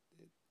minute.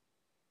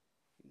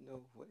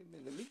 Wait a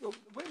minute. Let me go.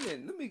 Wait a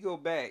minute. Let me go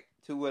back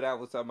to what I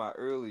was talking about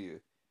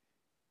earlier.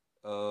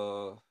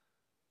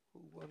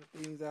 One of the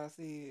things I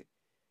said.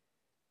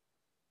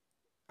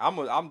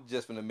 I'm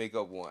just gonna make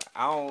up one.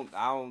 I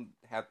don't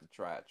have to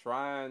try.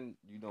 Trying,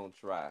 you don't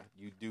try.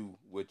 You do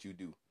what you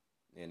do,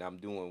 and I'm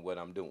doing what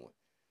I'm doing.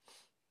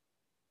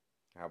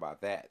 How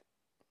about that?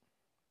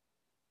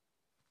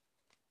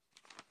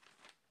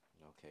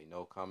 Okay,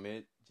 no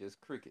comment, just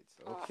crickets.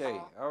 Okay,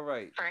 all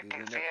right.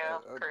 Crickets, yeah.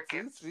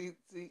 Crickets.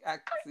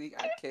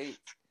 I can't.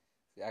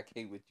 See, I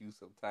can't with you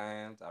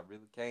sometimes. I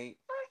really can't.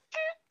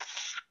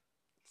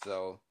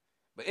 So,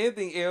 but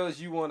anything else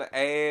you want to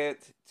add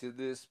to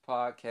this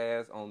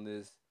podcast on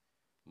this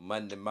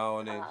Monday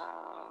morning?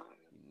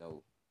 You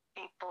know,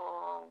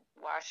 People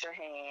wash your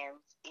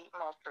hands, eat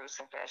more fruits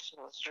and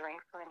vegetables,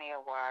 drink plenty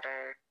of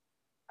water.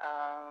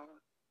 Um,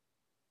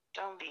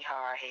 don't be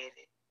hard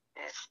headed.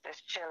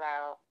 Just chill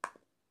out,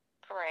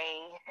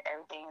 pray.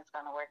 Everything's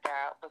gonna work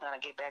out. We're gonna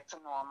get back to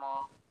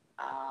normal.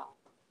 Um,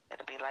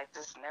 it'll be like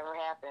this never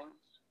happened.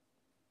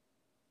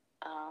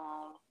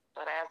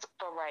 But as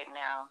for right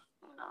now,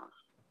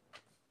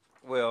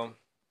 well,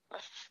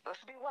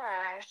 let's be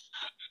wise.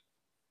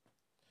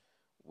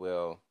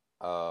 well,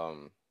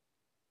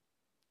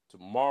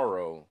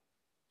 tomorrow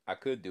I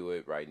could do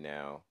it right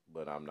now,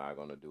 but I'm not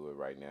gonna do it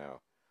right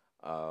now.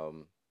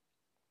 Um,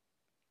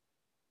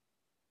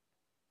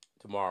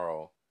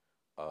 Tomorrow,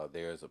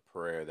 there's a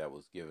prayer that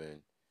was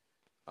given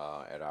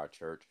at our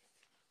church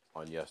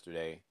on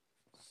yesterday.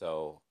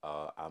 So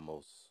I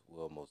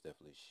will most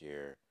definitely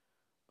share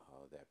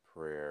that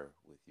prayer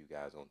with you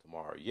guys on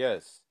tomorrow.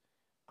 Yes,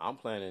 I'm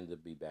planning to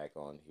be back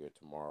on here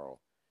tomorrow,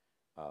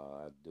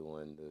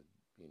 doing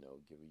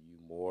giving you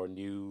more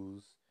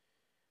news,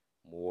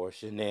 more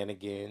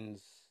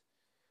shenanigans,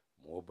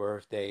 more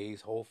birthdays,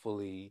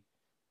 hopefully.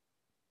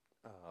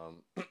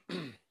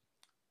 Um,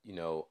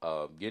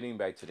 getting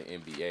back to the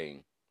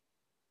NBA,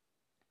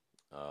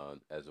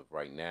 as of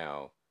right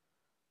now,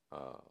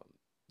 um,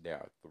 there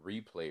are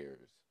three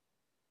players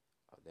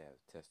that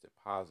have tested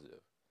positive.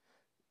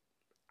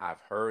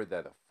 I've heard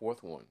that a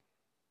fourth one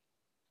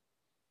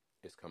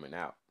is coming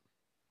out.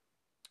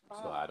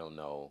 So I don't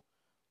know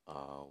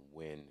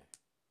when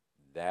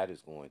that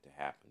is going to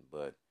happen,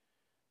 but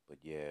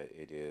yeah,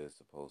 it is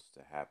supposed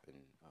to happen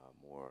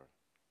more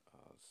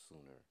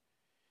sooner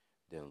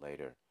than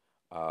later.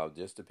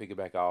 Just to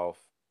piggyback off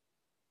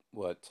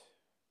what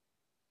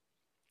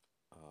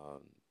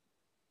um,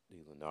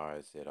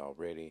 Leonard said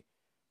already,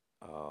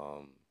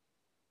 um,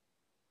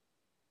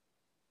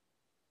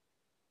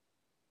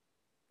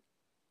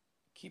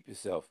 keep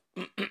yourself,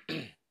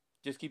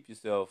 just keep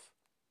yourself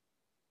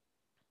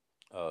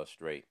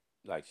straight,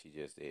 like she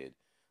just said.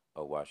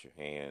 Wash your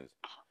hands.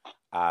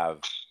 I've,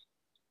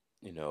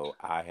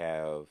 I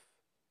have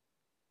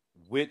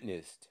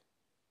witnessed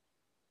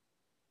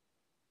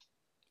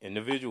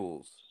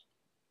individuals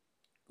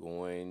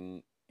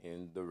going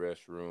in the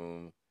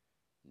restroom,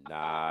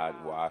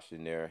 not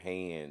washing their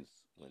hands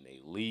when they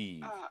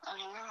leave.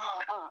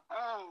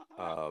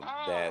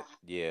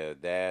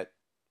 That,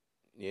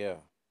 yeah,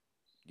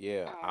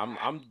 yeah.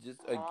 I'm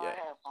just,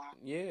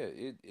 yeah.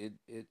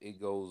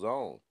 It goes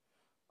on.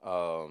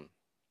 Um,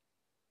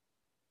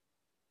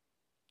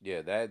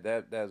 Yeah,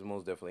 that's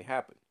most definitely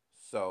happened.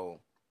 So,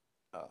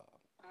 uh,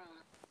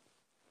 Mm.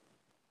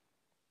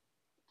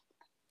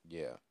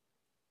 yeah,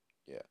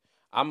 yeah.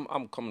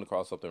 I'm coming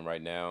across something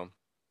right now.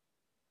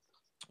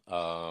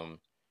 Um,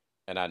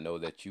 and I know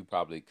that you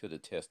probably could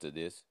attest to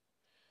this.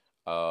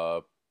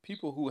 Uh,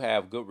 People who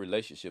have good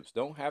relationships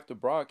don't have to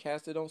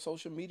broadcast it on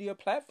social media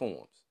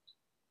platforms.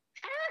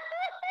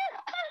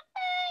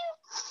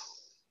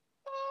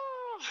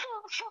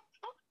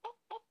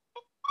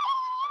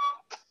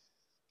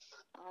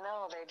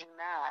 No, they do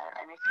not.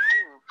 And if you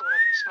do, put a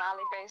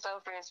smiley face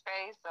over his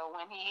face so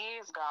when he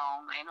is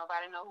gone, ain't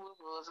nobody know who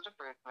it was in the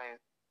first place.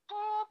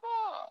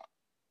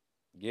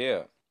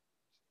 Yeah.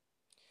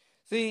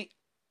 See,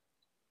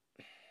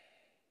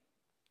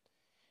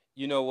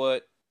 you know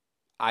what?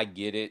 I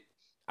get it.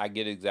 I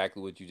get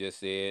exactly what you just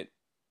said.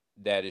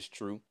 That is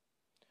true.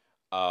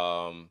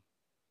 Um,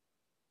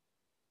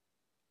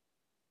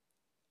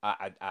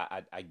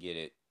 I get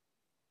it.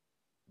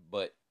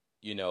 But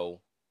you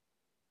know,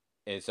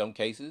 in some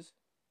cases,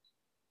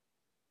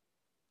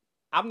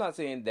 I'm not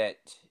saying that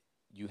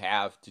you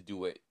have to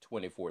do it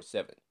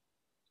 24/7.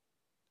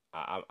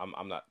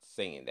 I'm not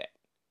saying that.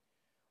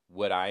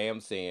 What I am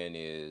saying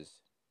is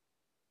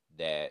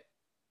that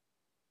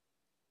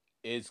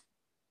it's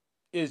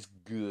it's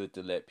good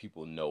to let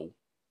people know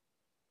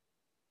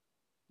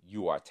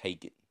you are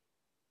taken.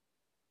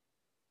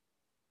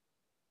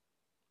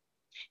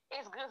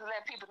 It's good to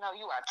let people know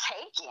you are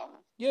taken.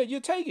 Yeah, you're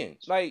taken.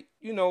 Like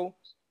I It's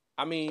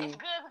mean, good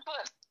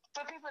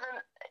for people to.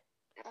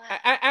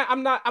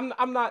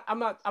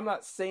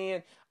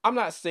 I'm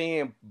not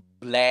saying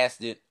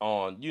blast it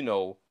on.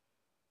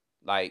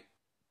 Like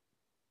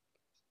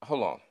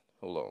hold on,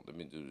 hold on. Let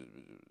me do.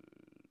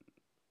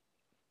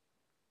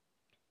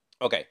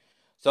 Okay,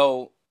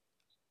 so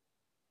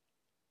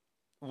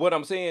what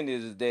I'm saying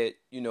is that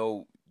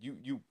you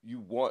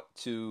want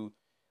to,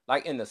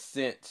 like, in a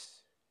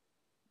sense,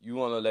 you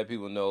want to let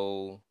people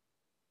know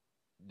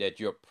that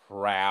you're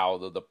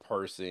proud of the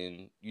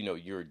person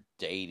you're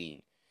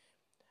dating.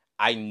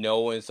 I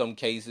know in some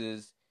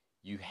cases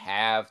you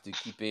have to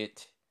keep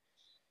it,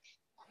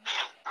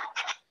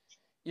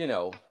 you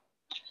know,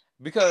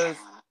 because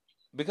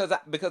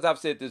because I've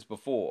said this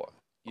before.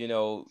 You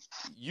don't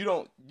you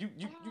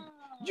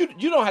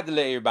don't have to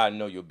let everybody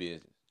know your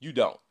business. You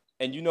don't.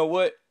 And you know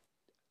what?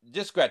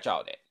 Just scratch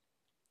all that.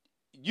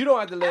 You don't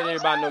have to let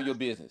everybody know your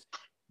business.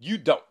 You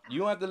don't. You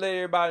don't have to let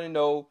everybody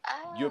know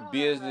your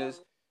business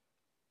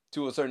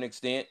to a certain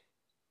extent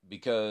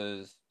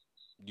because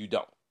you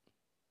don't.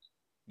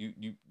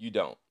 You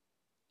don't.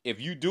 If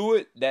you do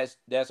it,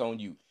 that's on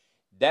you.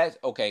 That's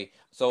okay.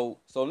 So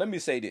let me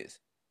say this.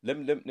 Let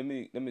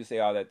me say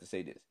all that to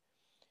say this.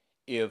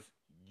 If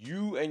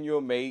you and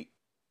your mate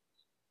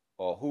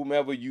or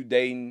whomever you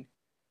dating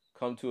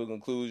come to a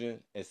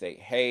conclusion and say,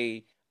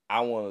 "Hey,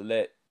 I want to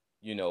let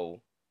you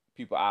know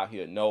people out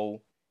here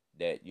know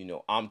that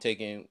I'm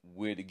taking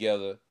we're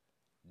together."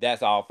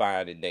 That's all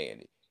fine and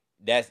dandy.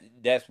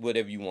 That's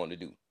whatever you want to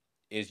do.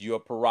 It's your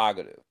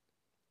prerogative.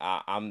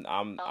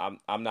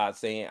 I'm not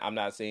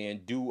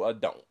saying do or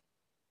don't.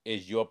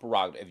 It's your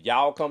prerogative. If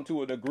y'all come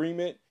to an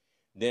agreement,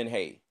 then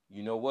hey,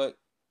 you know what?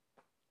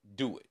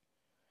 Do it.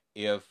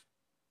 If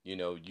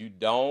you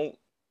don't,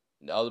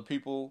 the other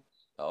people,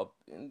 but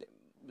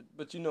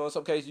in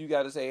some cases you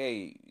got to say,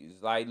 hey,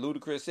 it's like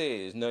Ludacris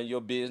says, it's none of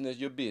your business.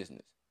 Your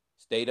business.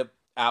 Stay up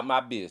out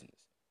my business,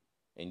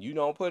 and you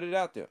don't put it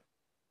out there.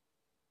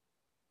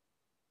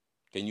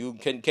 Can you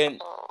can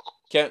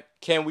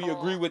we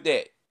agree with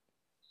that?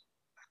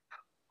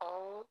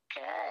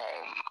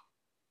 Okay.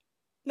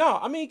 No,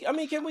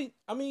 can we?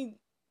 I want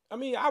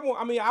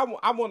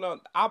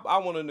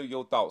to know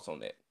your thoughts on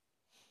that.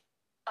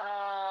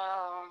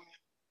 Um,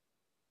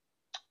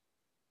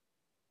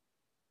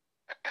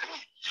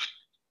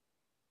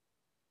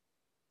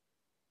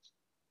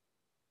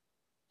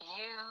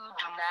 you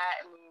do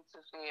not need to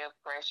feel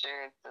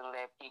pressure to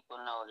let people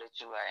know that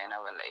you are in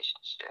a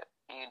relationship.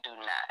 You do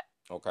not.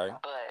 Okay.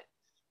 But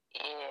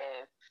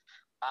if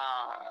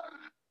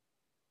um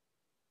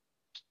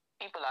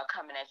people are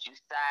coming at you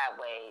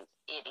sideways,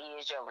 it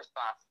is your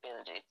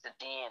responsibility to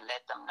then let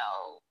them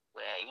know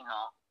where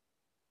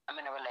I'm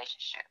in a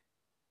relationship.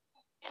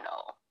 You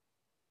know,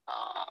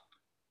 um,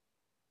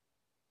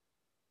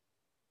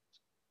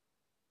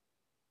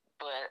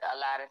 but a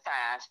lot of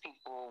times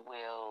people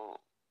will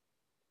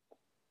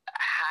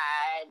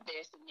hide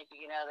their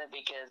significant other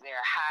because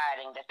they're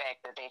hiding the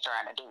fact that they're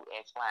trying to do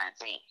X, Y, and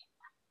Z.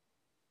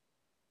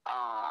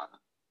 Um,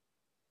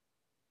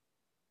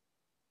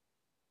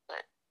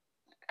 but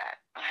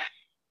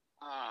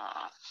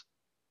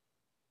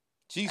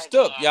She's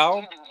stuck, again,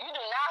 y'all.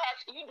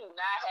 you do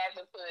not have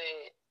to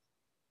put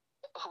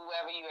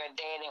whoever you are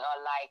dating or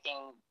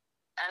liking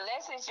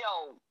unless it's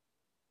your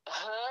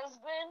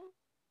husband.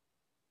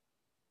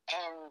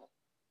 And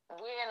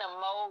we're in a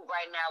mode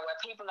right now where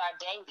people are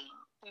dating.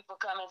 People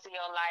come into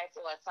your life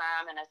for a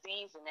time and a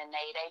season, and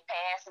they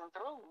passing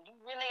through. You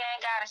really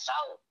ain't got to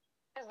show.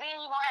 Cause then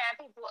you gonna have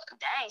people.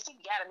 Dang, she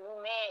got a new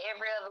man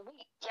every other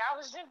week. Y'all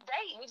was just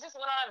dating. We just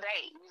went on a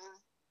date.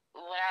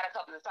 went out a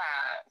couple of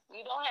times.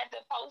 You don't have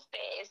to post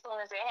that as soon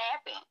as it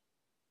happens.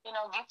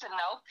 Get to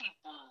know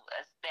people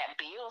that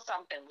build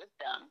something with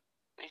them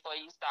before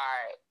you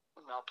start,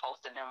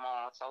 posting them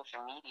on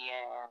social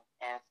media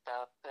and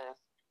stuff because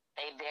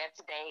they there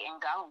today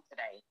and gone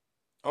today.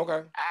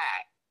 Okay.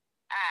 I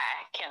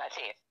can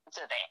attest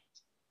to that.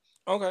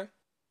 Okay.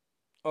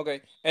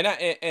 Okay. And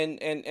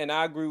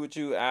I agree with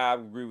you. I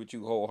agree with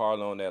you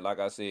wholeheartedly on that. Like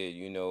I said,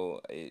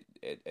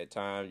 at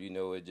times,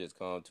 it just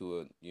come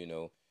to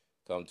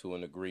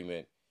an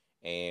agreement.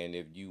 And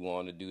if you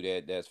want to do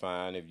that, that's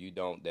fine. If you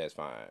don't, that's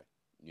fine.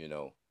 You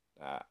know,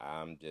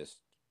 I'm just,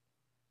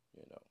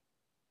 you know,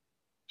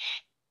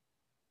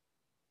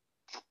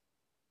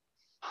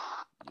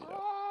 you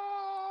know.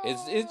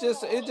 It's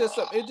just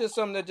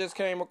something that just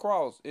came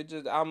across. It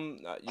just Really? I'm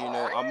You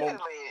on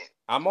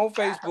got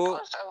to Facebook.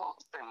 push your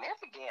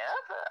significant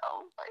other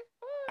on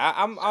Facebook?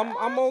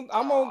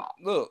 I'm on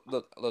look,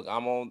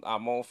 I'm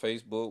on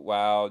Facebook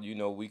while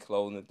we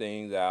closing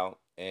things out,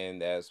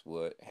 and that's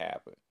what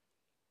happened.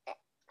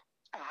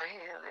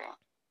 Really?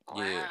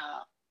 Yeah,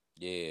 Wow.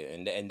 yeah,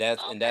 and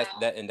that's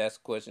the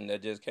question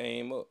that just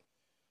came up.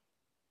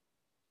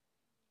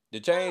 Hmm.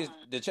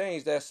 To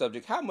change that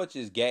subject, how much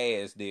is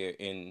gas there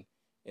in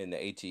the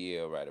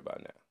ATL right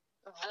about now?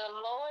 The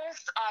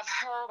lowest I've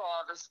heard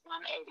of is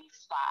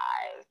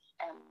 185,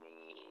 and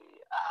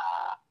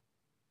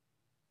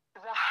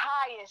the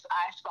highest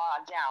I saw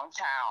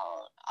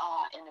downtown,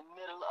 in the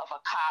middle of a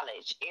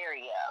college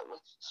area,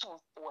 was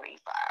 245.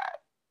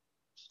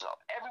 So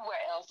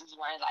everywhere else is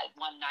running like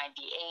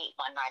 198,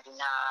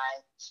 199,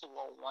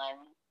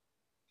 201.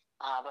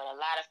 But a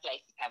lot of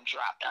places have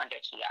dropped under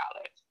 $2.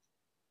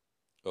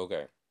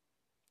 Okay,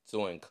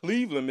 so in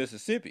Cleveland,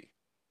 Mississippi,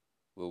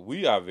 what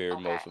we are very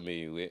most Okay.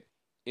 familiar with,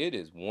 it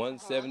is Mhm.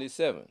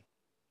 177.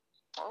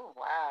 Oh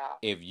wow.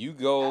 If you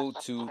That's go a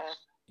to plus.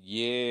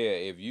 Yeah,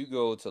 if you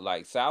go to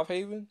like South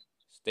Haven,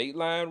 State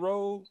Line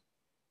Road,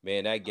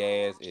 man, that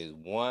gas Mhm. is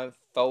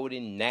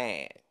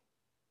 149.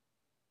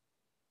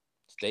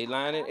 State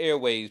Line and Okay.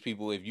 Airways,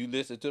 people, if you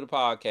listen to the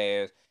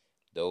podcast,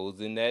 those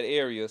in that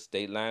area,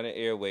 State Line and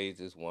Airways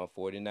is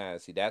 149.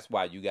 See, that's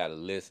why you gotta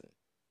listen.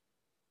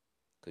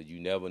 Cause you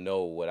never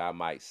know what I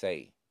might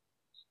say.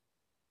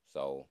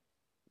 So,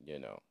 you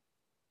know,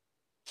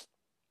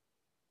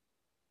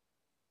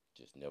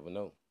 just never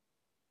know.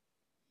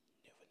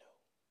 Never know.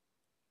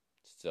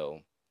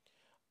 So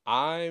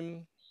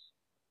I'm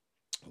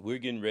we're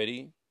getting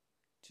ready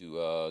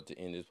to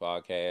end this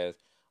podcast.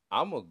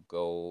 I'm gonna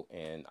go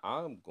and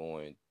I'm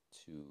going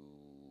to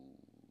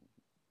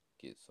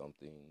get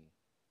something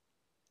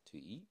to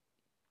eat.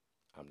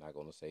 I'm not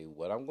gonna say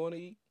what I'm gonna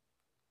eat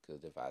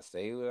because if I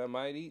say what I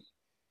might eat,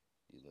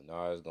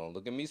 Lenara's gonna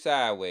look at me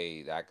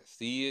sideways. I can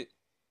see it.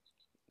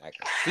 I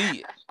can see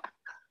it.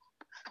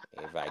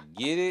 If I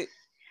get it,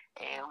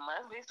 It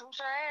must be some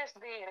trash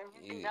there. If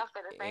you think it I'm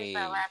finna say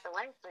something hey, after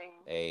wait to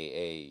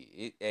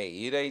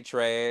you. it ain't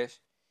trash.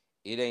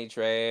 It ain't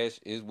trash.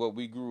 It's what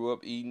we grew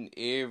up eating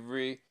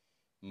every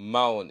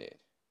morning.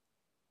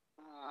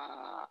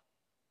 Uh,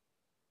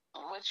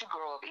 what you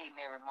grow up eating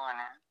every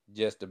morning?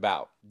 Just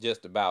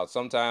about.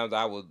 Sometimes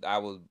I was,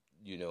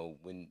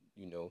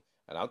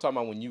 and I'm talking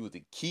about when you was a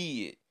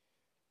kid.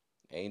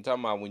 I ain't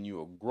talking about when you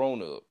were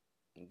grown up.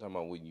 I'm talking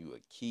about when you were a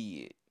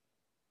kid.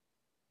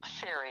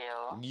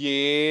 Cereal.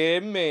 Yeah,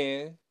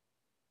 man.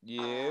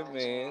 Yeah, Mm-hmm.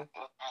 man.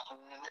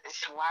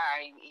 Why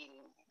are you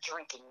eating,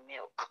 drinking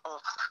milk? Ugh.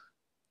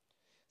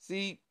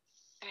 See,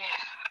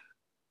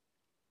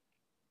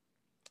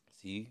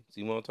 see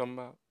what I'm talking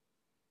about?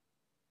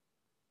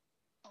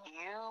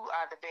 You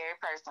are the very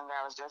person that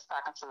I was just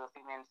talking to a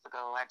few minutes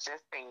ago. I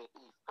just said eat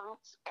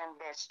fruits and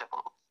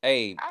vegetables.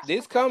 Hey, I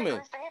this coming.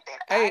 specifically said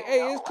that. Hey, I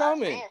hey, it's know I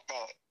coming. said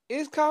that.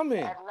 It's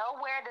coming. And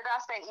nowhere did I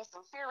say eat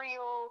some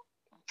cereal,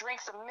 drink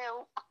some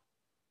milk.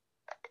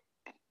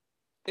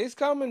 It's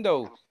coming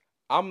though.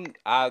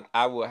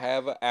 I will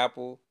have an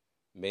apple,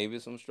 maybe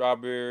some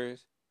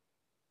strawberries.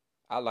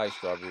 I like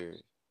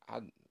strawberries. I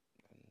love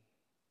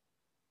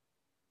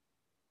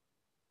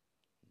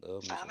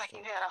me Sound some like you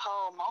strawberries. had a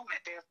whole moment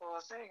there for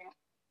a second.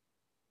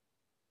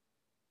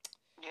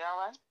 You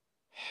all right?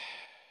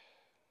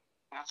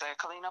 I said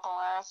clean up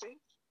on IC.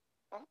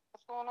 What's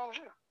going on with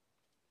you?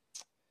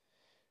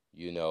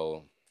 You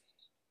know,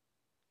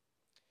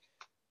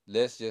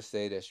 let's just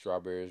say that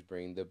strawberries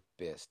bring the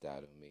best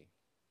out of me.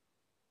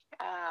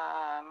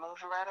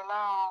 Moving right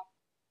along.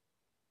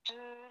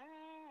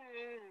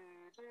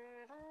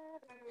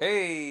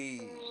 Hey,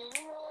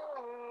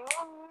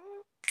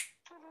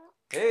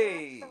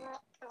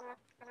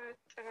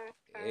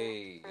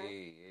 hey,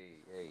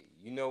 hey.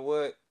 You know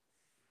what?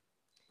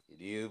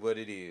 It is what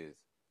it is.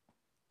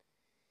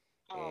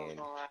 Oh And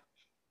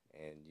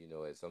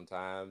Lord.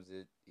 sometimes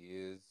it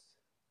is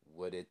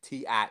what a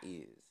ti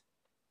is.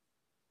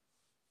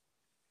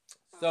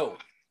 So Mm.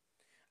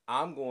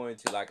 I'm going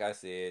to, like I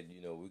said,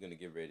 we're gonna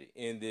get ready to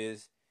end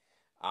this.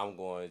 I'm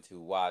going to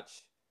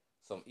watch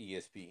some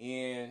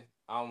ESPN.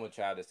 I'm gonna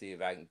try to see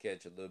if I can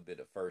catch a little bit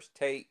of first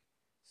take,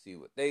 see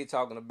what they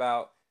talking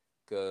about,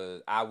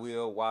 because I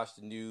will watch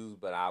the news,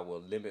 but I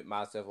will limit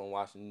myself on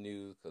watching the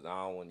news because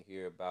I don't want to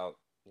hear about,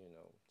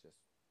 just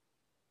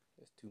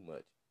it's too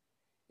much.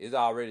 It's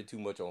already too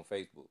much on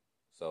Facebook.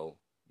 So,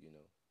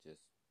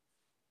 just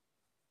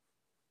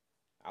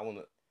I want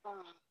to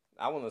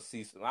I want to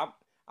see I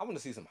want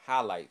to see some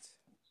highlights.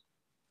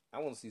 I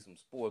want to see some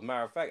sports.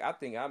 Matter of fact, I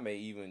think I may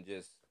even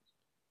just,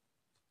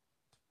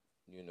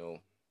 you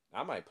know,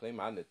 I might play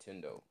my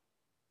Nintendo.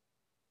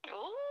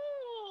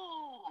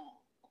 Ooh,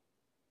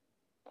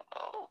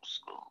 old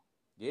school.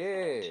 Yeah.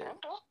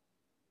 Nintendo?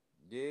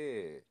 Yeah.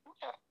 You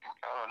got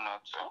a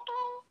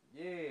Nintendo?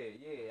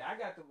 Yeah. I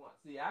got the one.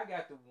 See, I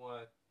got the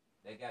one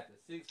that got the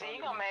So 600.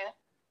 you gonna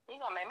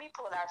make me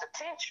pull out the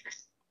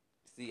Tetris.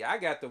 See, I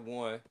got the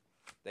one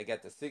that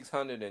got the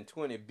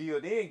 620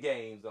 built-in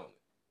games on it.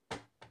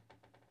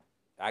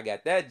 I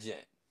got that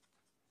gent.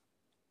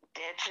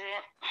 That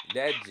gent?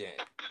 That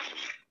gent.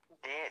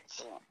 That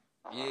gent.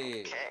 Yeah.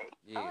 Okay.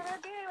 Yeah. Oh,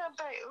 that did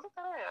update. Look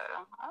at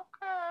that.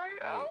 Okay.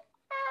 Yeah. Okay.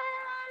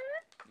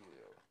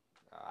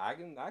 Yeah. I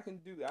can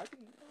do. I can.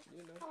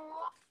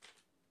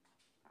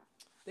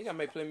 I think I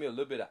may play me a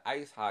little bit of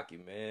ice hockey,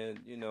 man.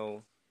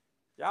 Y'all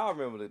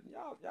remember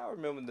y'all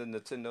remember the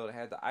Nintendo that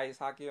had the ice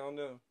hockey on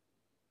there?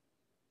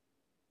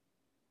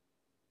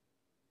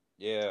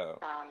 Yeah.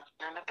 None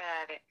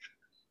about it.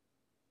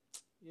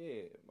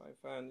 Yeah, might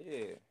find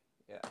yeah,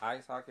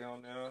 ice hockey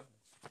on there.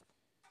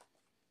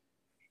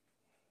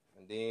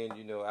 And then,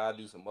 I'll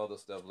do some other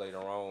stuff later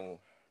on.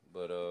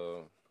 But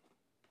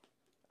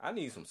I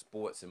need some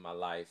sports in my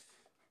life.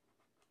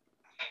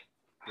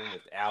 Then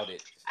without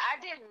it. I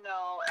didn't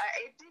know.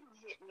 It didn't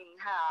hit me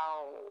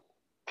how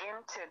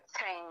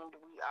entertained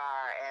we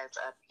are as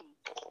a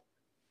people.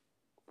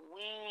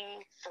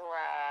 We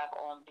thrive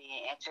on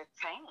being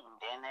entertained,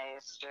 and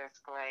it's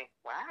just like,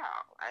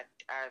 wow,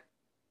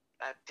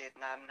 I did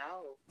not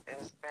know it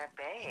was that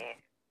bad.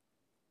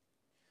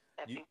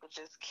 That people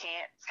just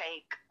can't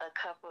take a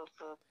couple of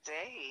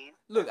days.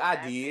 Look, I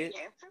did.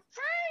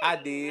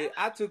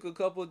 I took a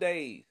couple of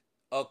days.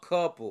 A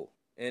couple.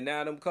 And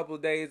now them couple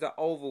of days are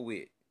over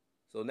with.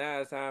 So now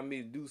it's time for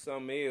me to do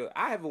something else.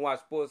 I haven't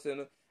watched Sports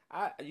Center.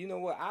 You know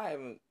what? I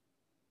haven't.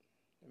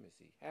 Let me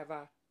see. Have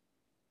I?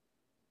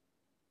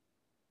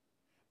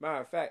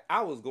 Matter of fact,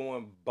 I was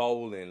going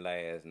bowling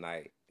last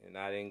night, and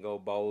I didn't go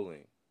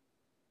bowling.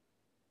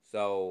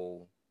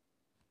 So,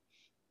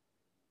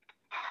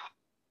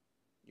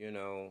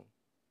 gotta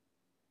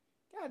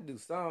do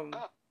something.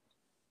 No,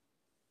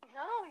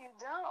 you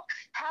don't.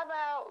 How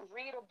about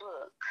read a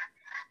book?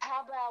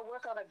 How about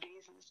work on a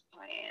business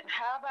plan?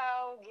 How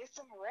about get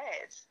some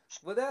rest?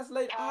 Well, that's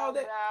late. All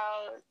that.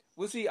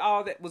 We'll see.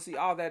 All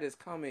that is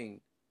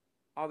coming.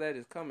 All that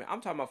is coming. I'm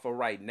talking about for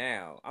right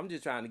now. I'm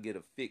just trying to get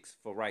a fix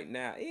for right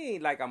now. It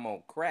ain't like I'm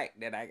on crack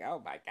that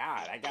oh my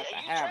God, I got to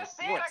have it. You just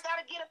said I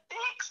gotta get a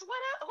fix.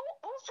 What else?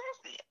 Who says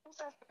it? Who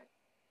says it?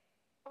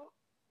 Who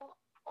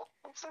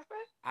says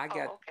it? I got.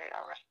 Oh, okay,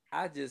 all right.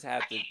 I just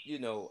have to,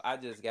 I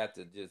just got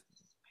to just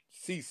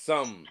see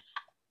something.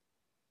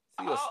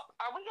 Are we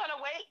gonna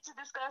wait to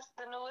discuss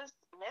the newest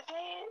meth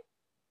head?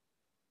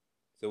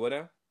 So what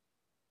now?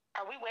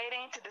 Are we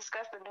waiting to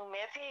discuss the new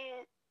meth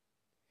head?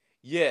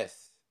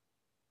 Yes.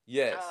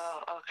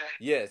 Oh, okay.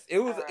 Yes. It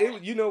was.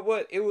 Right. You know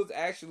what? It was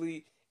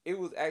actually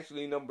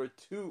number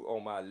 2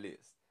 on my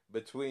list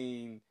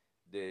between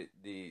the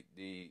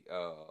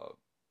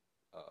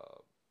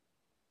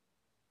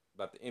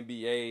about the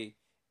NBA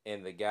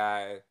and the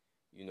guy,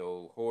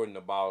 hoarding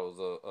the bottles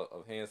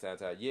of hand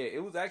sanitizer. Yeah,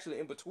 it was actually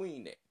in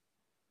between that.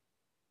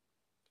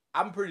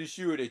 I'm pretty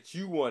sure that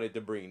you wanted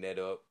to bring that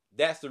up.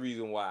 That's the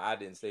reason why I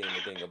didn't say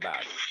anything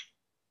about it.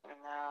 No,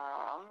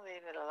 I'm gonna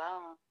leave it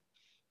alone.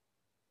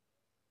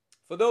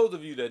 For those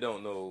of you that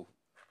don't know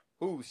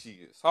who she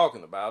is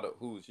talking about or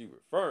who she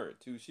referring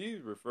to, she's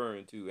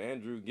referring to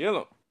Andrew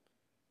Gillum.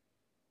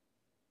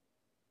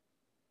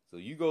 So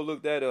you go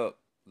look that up,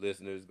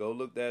 listeners. Go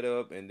look that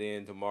up, and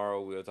then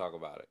tomorrow we'll talk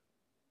about it.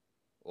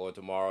 Or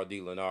tomorrow D.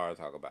 Lennar will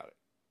talk about it.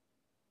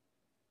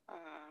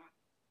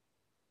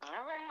 All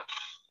right.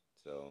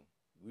 So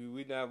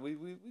we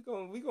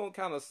gonna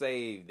kind of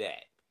save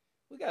that.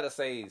 We gotta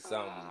save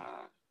something.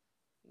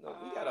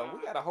 We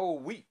got a whole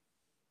week.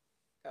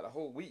 Got a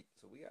whole week,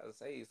 so we gotta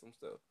save some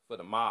stuff for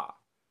the mob.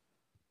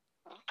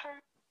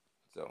 Okay.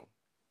 So,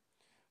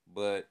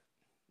 but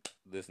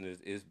listeners,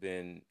 it's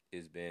been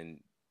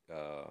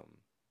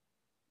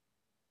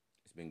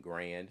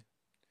grand.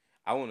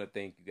 I want to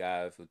thank you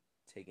guys for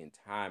taking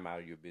time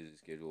out of your busy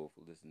schedule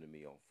for listening to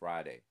me on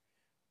Friday.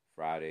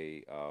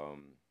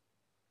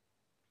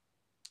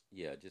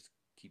 Yeah, just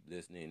keep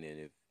listening, and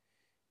if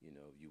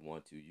you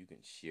want to, you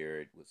can share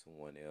it with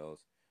someone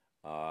else.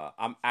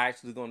 I'm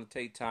actually going to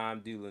take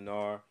time, D.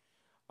 Lennar.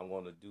 I'm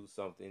going to do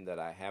something that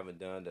I haven't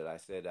done that I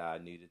said I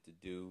needed to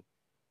do.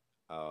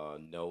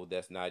 No,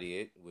 that's not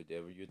it,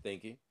 whatever you're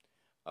thinking.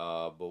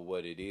 But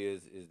what it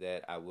is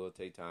that I will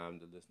take time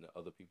to listen to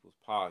other people's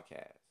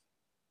podcasts.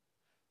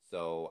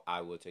 So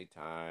I will take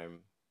time,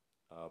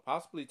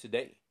 possibly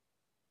today,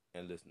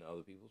 and listen to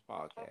other people's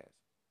podcasts.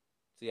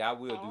 See, I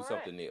will do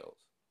something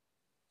else.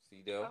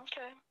 See though?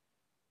 Okay.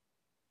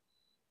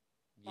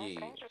 That's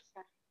Yeah,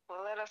 interesting.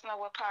 Well, let us know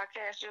what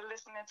podcast you're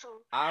listening to,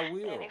 I and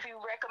will. if you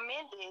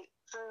recommend it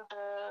to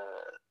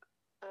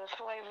the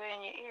flavor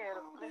in your ear,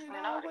 Oh man, listening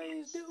I always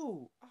audience.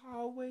 do. I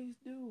always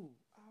do.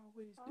 I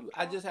always do.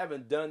 I Okay. just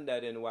haven't done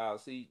that in a while.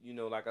 See,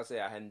 like I said,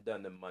 I hadn't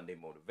done the Monday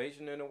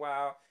motivation in a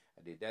while.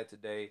 I did that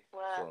today.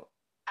 Well, So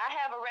I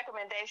have a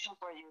recommendation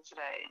for you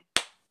today.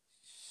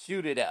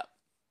 shoot it up.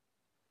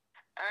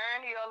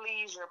 Earn Your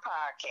Leisure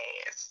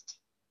podcast.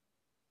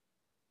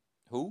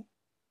 Who?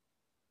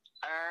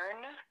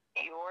 Earn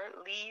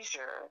Your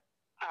Leisure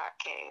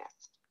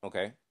podcast.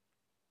 Okay.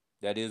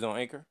 That is on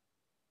Anchor.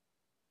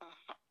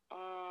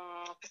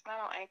 If it's not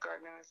on Anchor,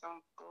 then it's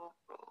on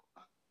Google.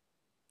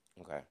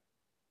 Okay.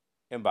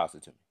 Inbox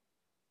it to me.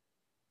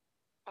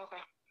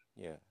 Okay.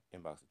 Yeah,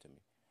 inbox it to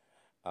me.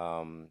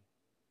 Um,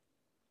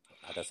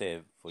 like I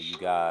said, for you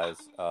guys,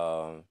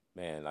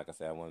 man, like I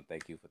said, I want to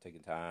thank you for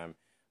taking time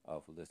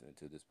for listening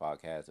to this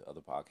podcast or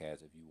other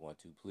podcasts. If you want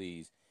to,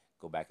 please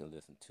go back and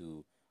listen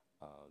to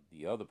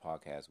the other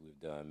podcasts we've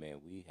done. Man,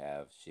 we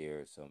have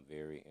shared some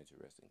very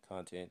interesting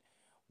content.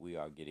 We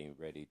are getting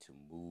ready to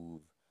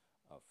move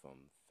from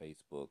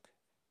Facebook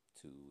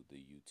to the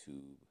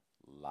YouTube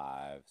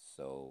live.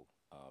 So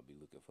be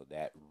looking for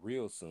that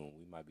real soon.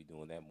 We might be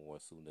doing that more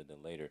sooner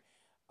than later.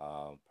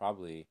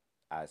 Probably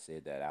I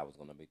said that I was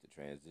going to make the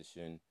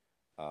transition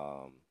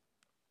um,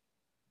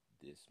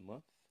 this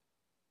month.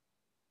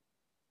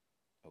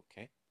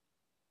 Okay.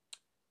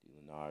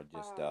 Leonard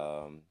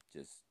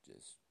just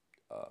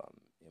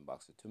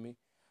inbox it to me.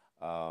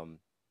 Um,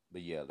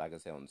 but yeah, like I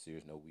said, on a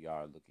serious note, we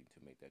are looking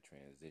to make that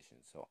transition.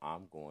 So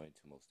I'm going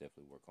to most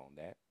definitely work on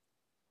that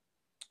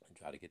and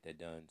try to get that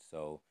done.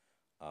 So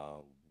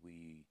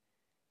we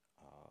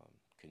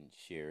can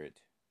share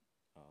it,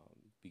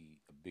 be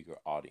a bigger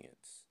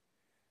audience.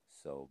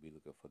 So be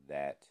looking for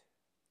that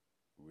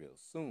real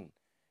soon.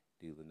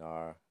 D.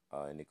 Lenar,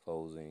 any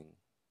closing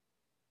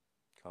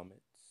comments?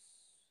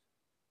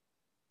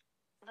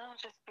 No,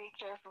 just be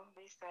careful,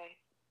 be safe,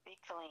 be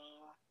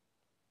clean,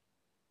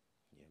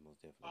 Yeah,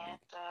 most definitely. and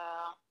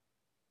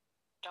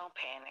don't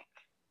panic.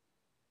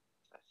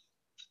 Just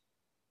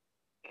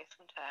get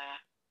some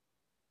time.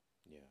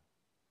 Yeah,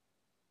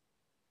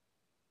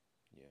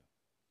 yeah.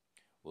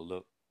 Well,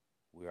 look,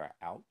 we are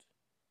out,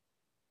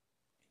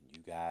 and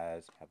you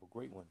guys have a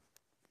great one.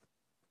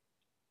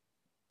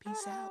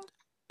 Peace out.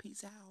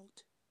 Peace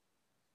out.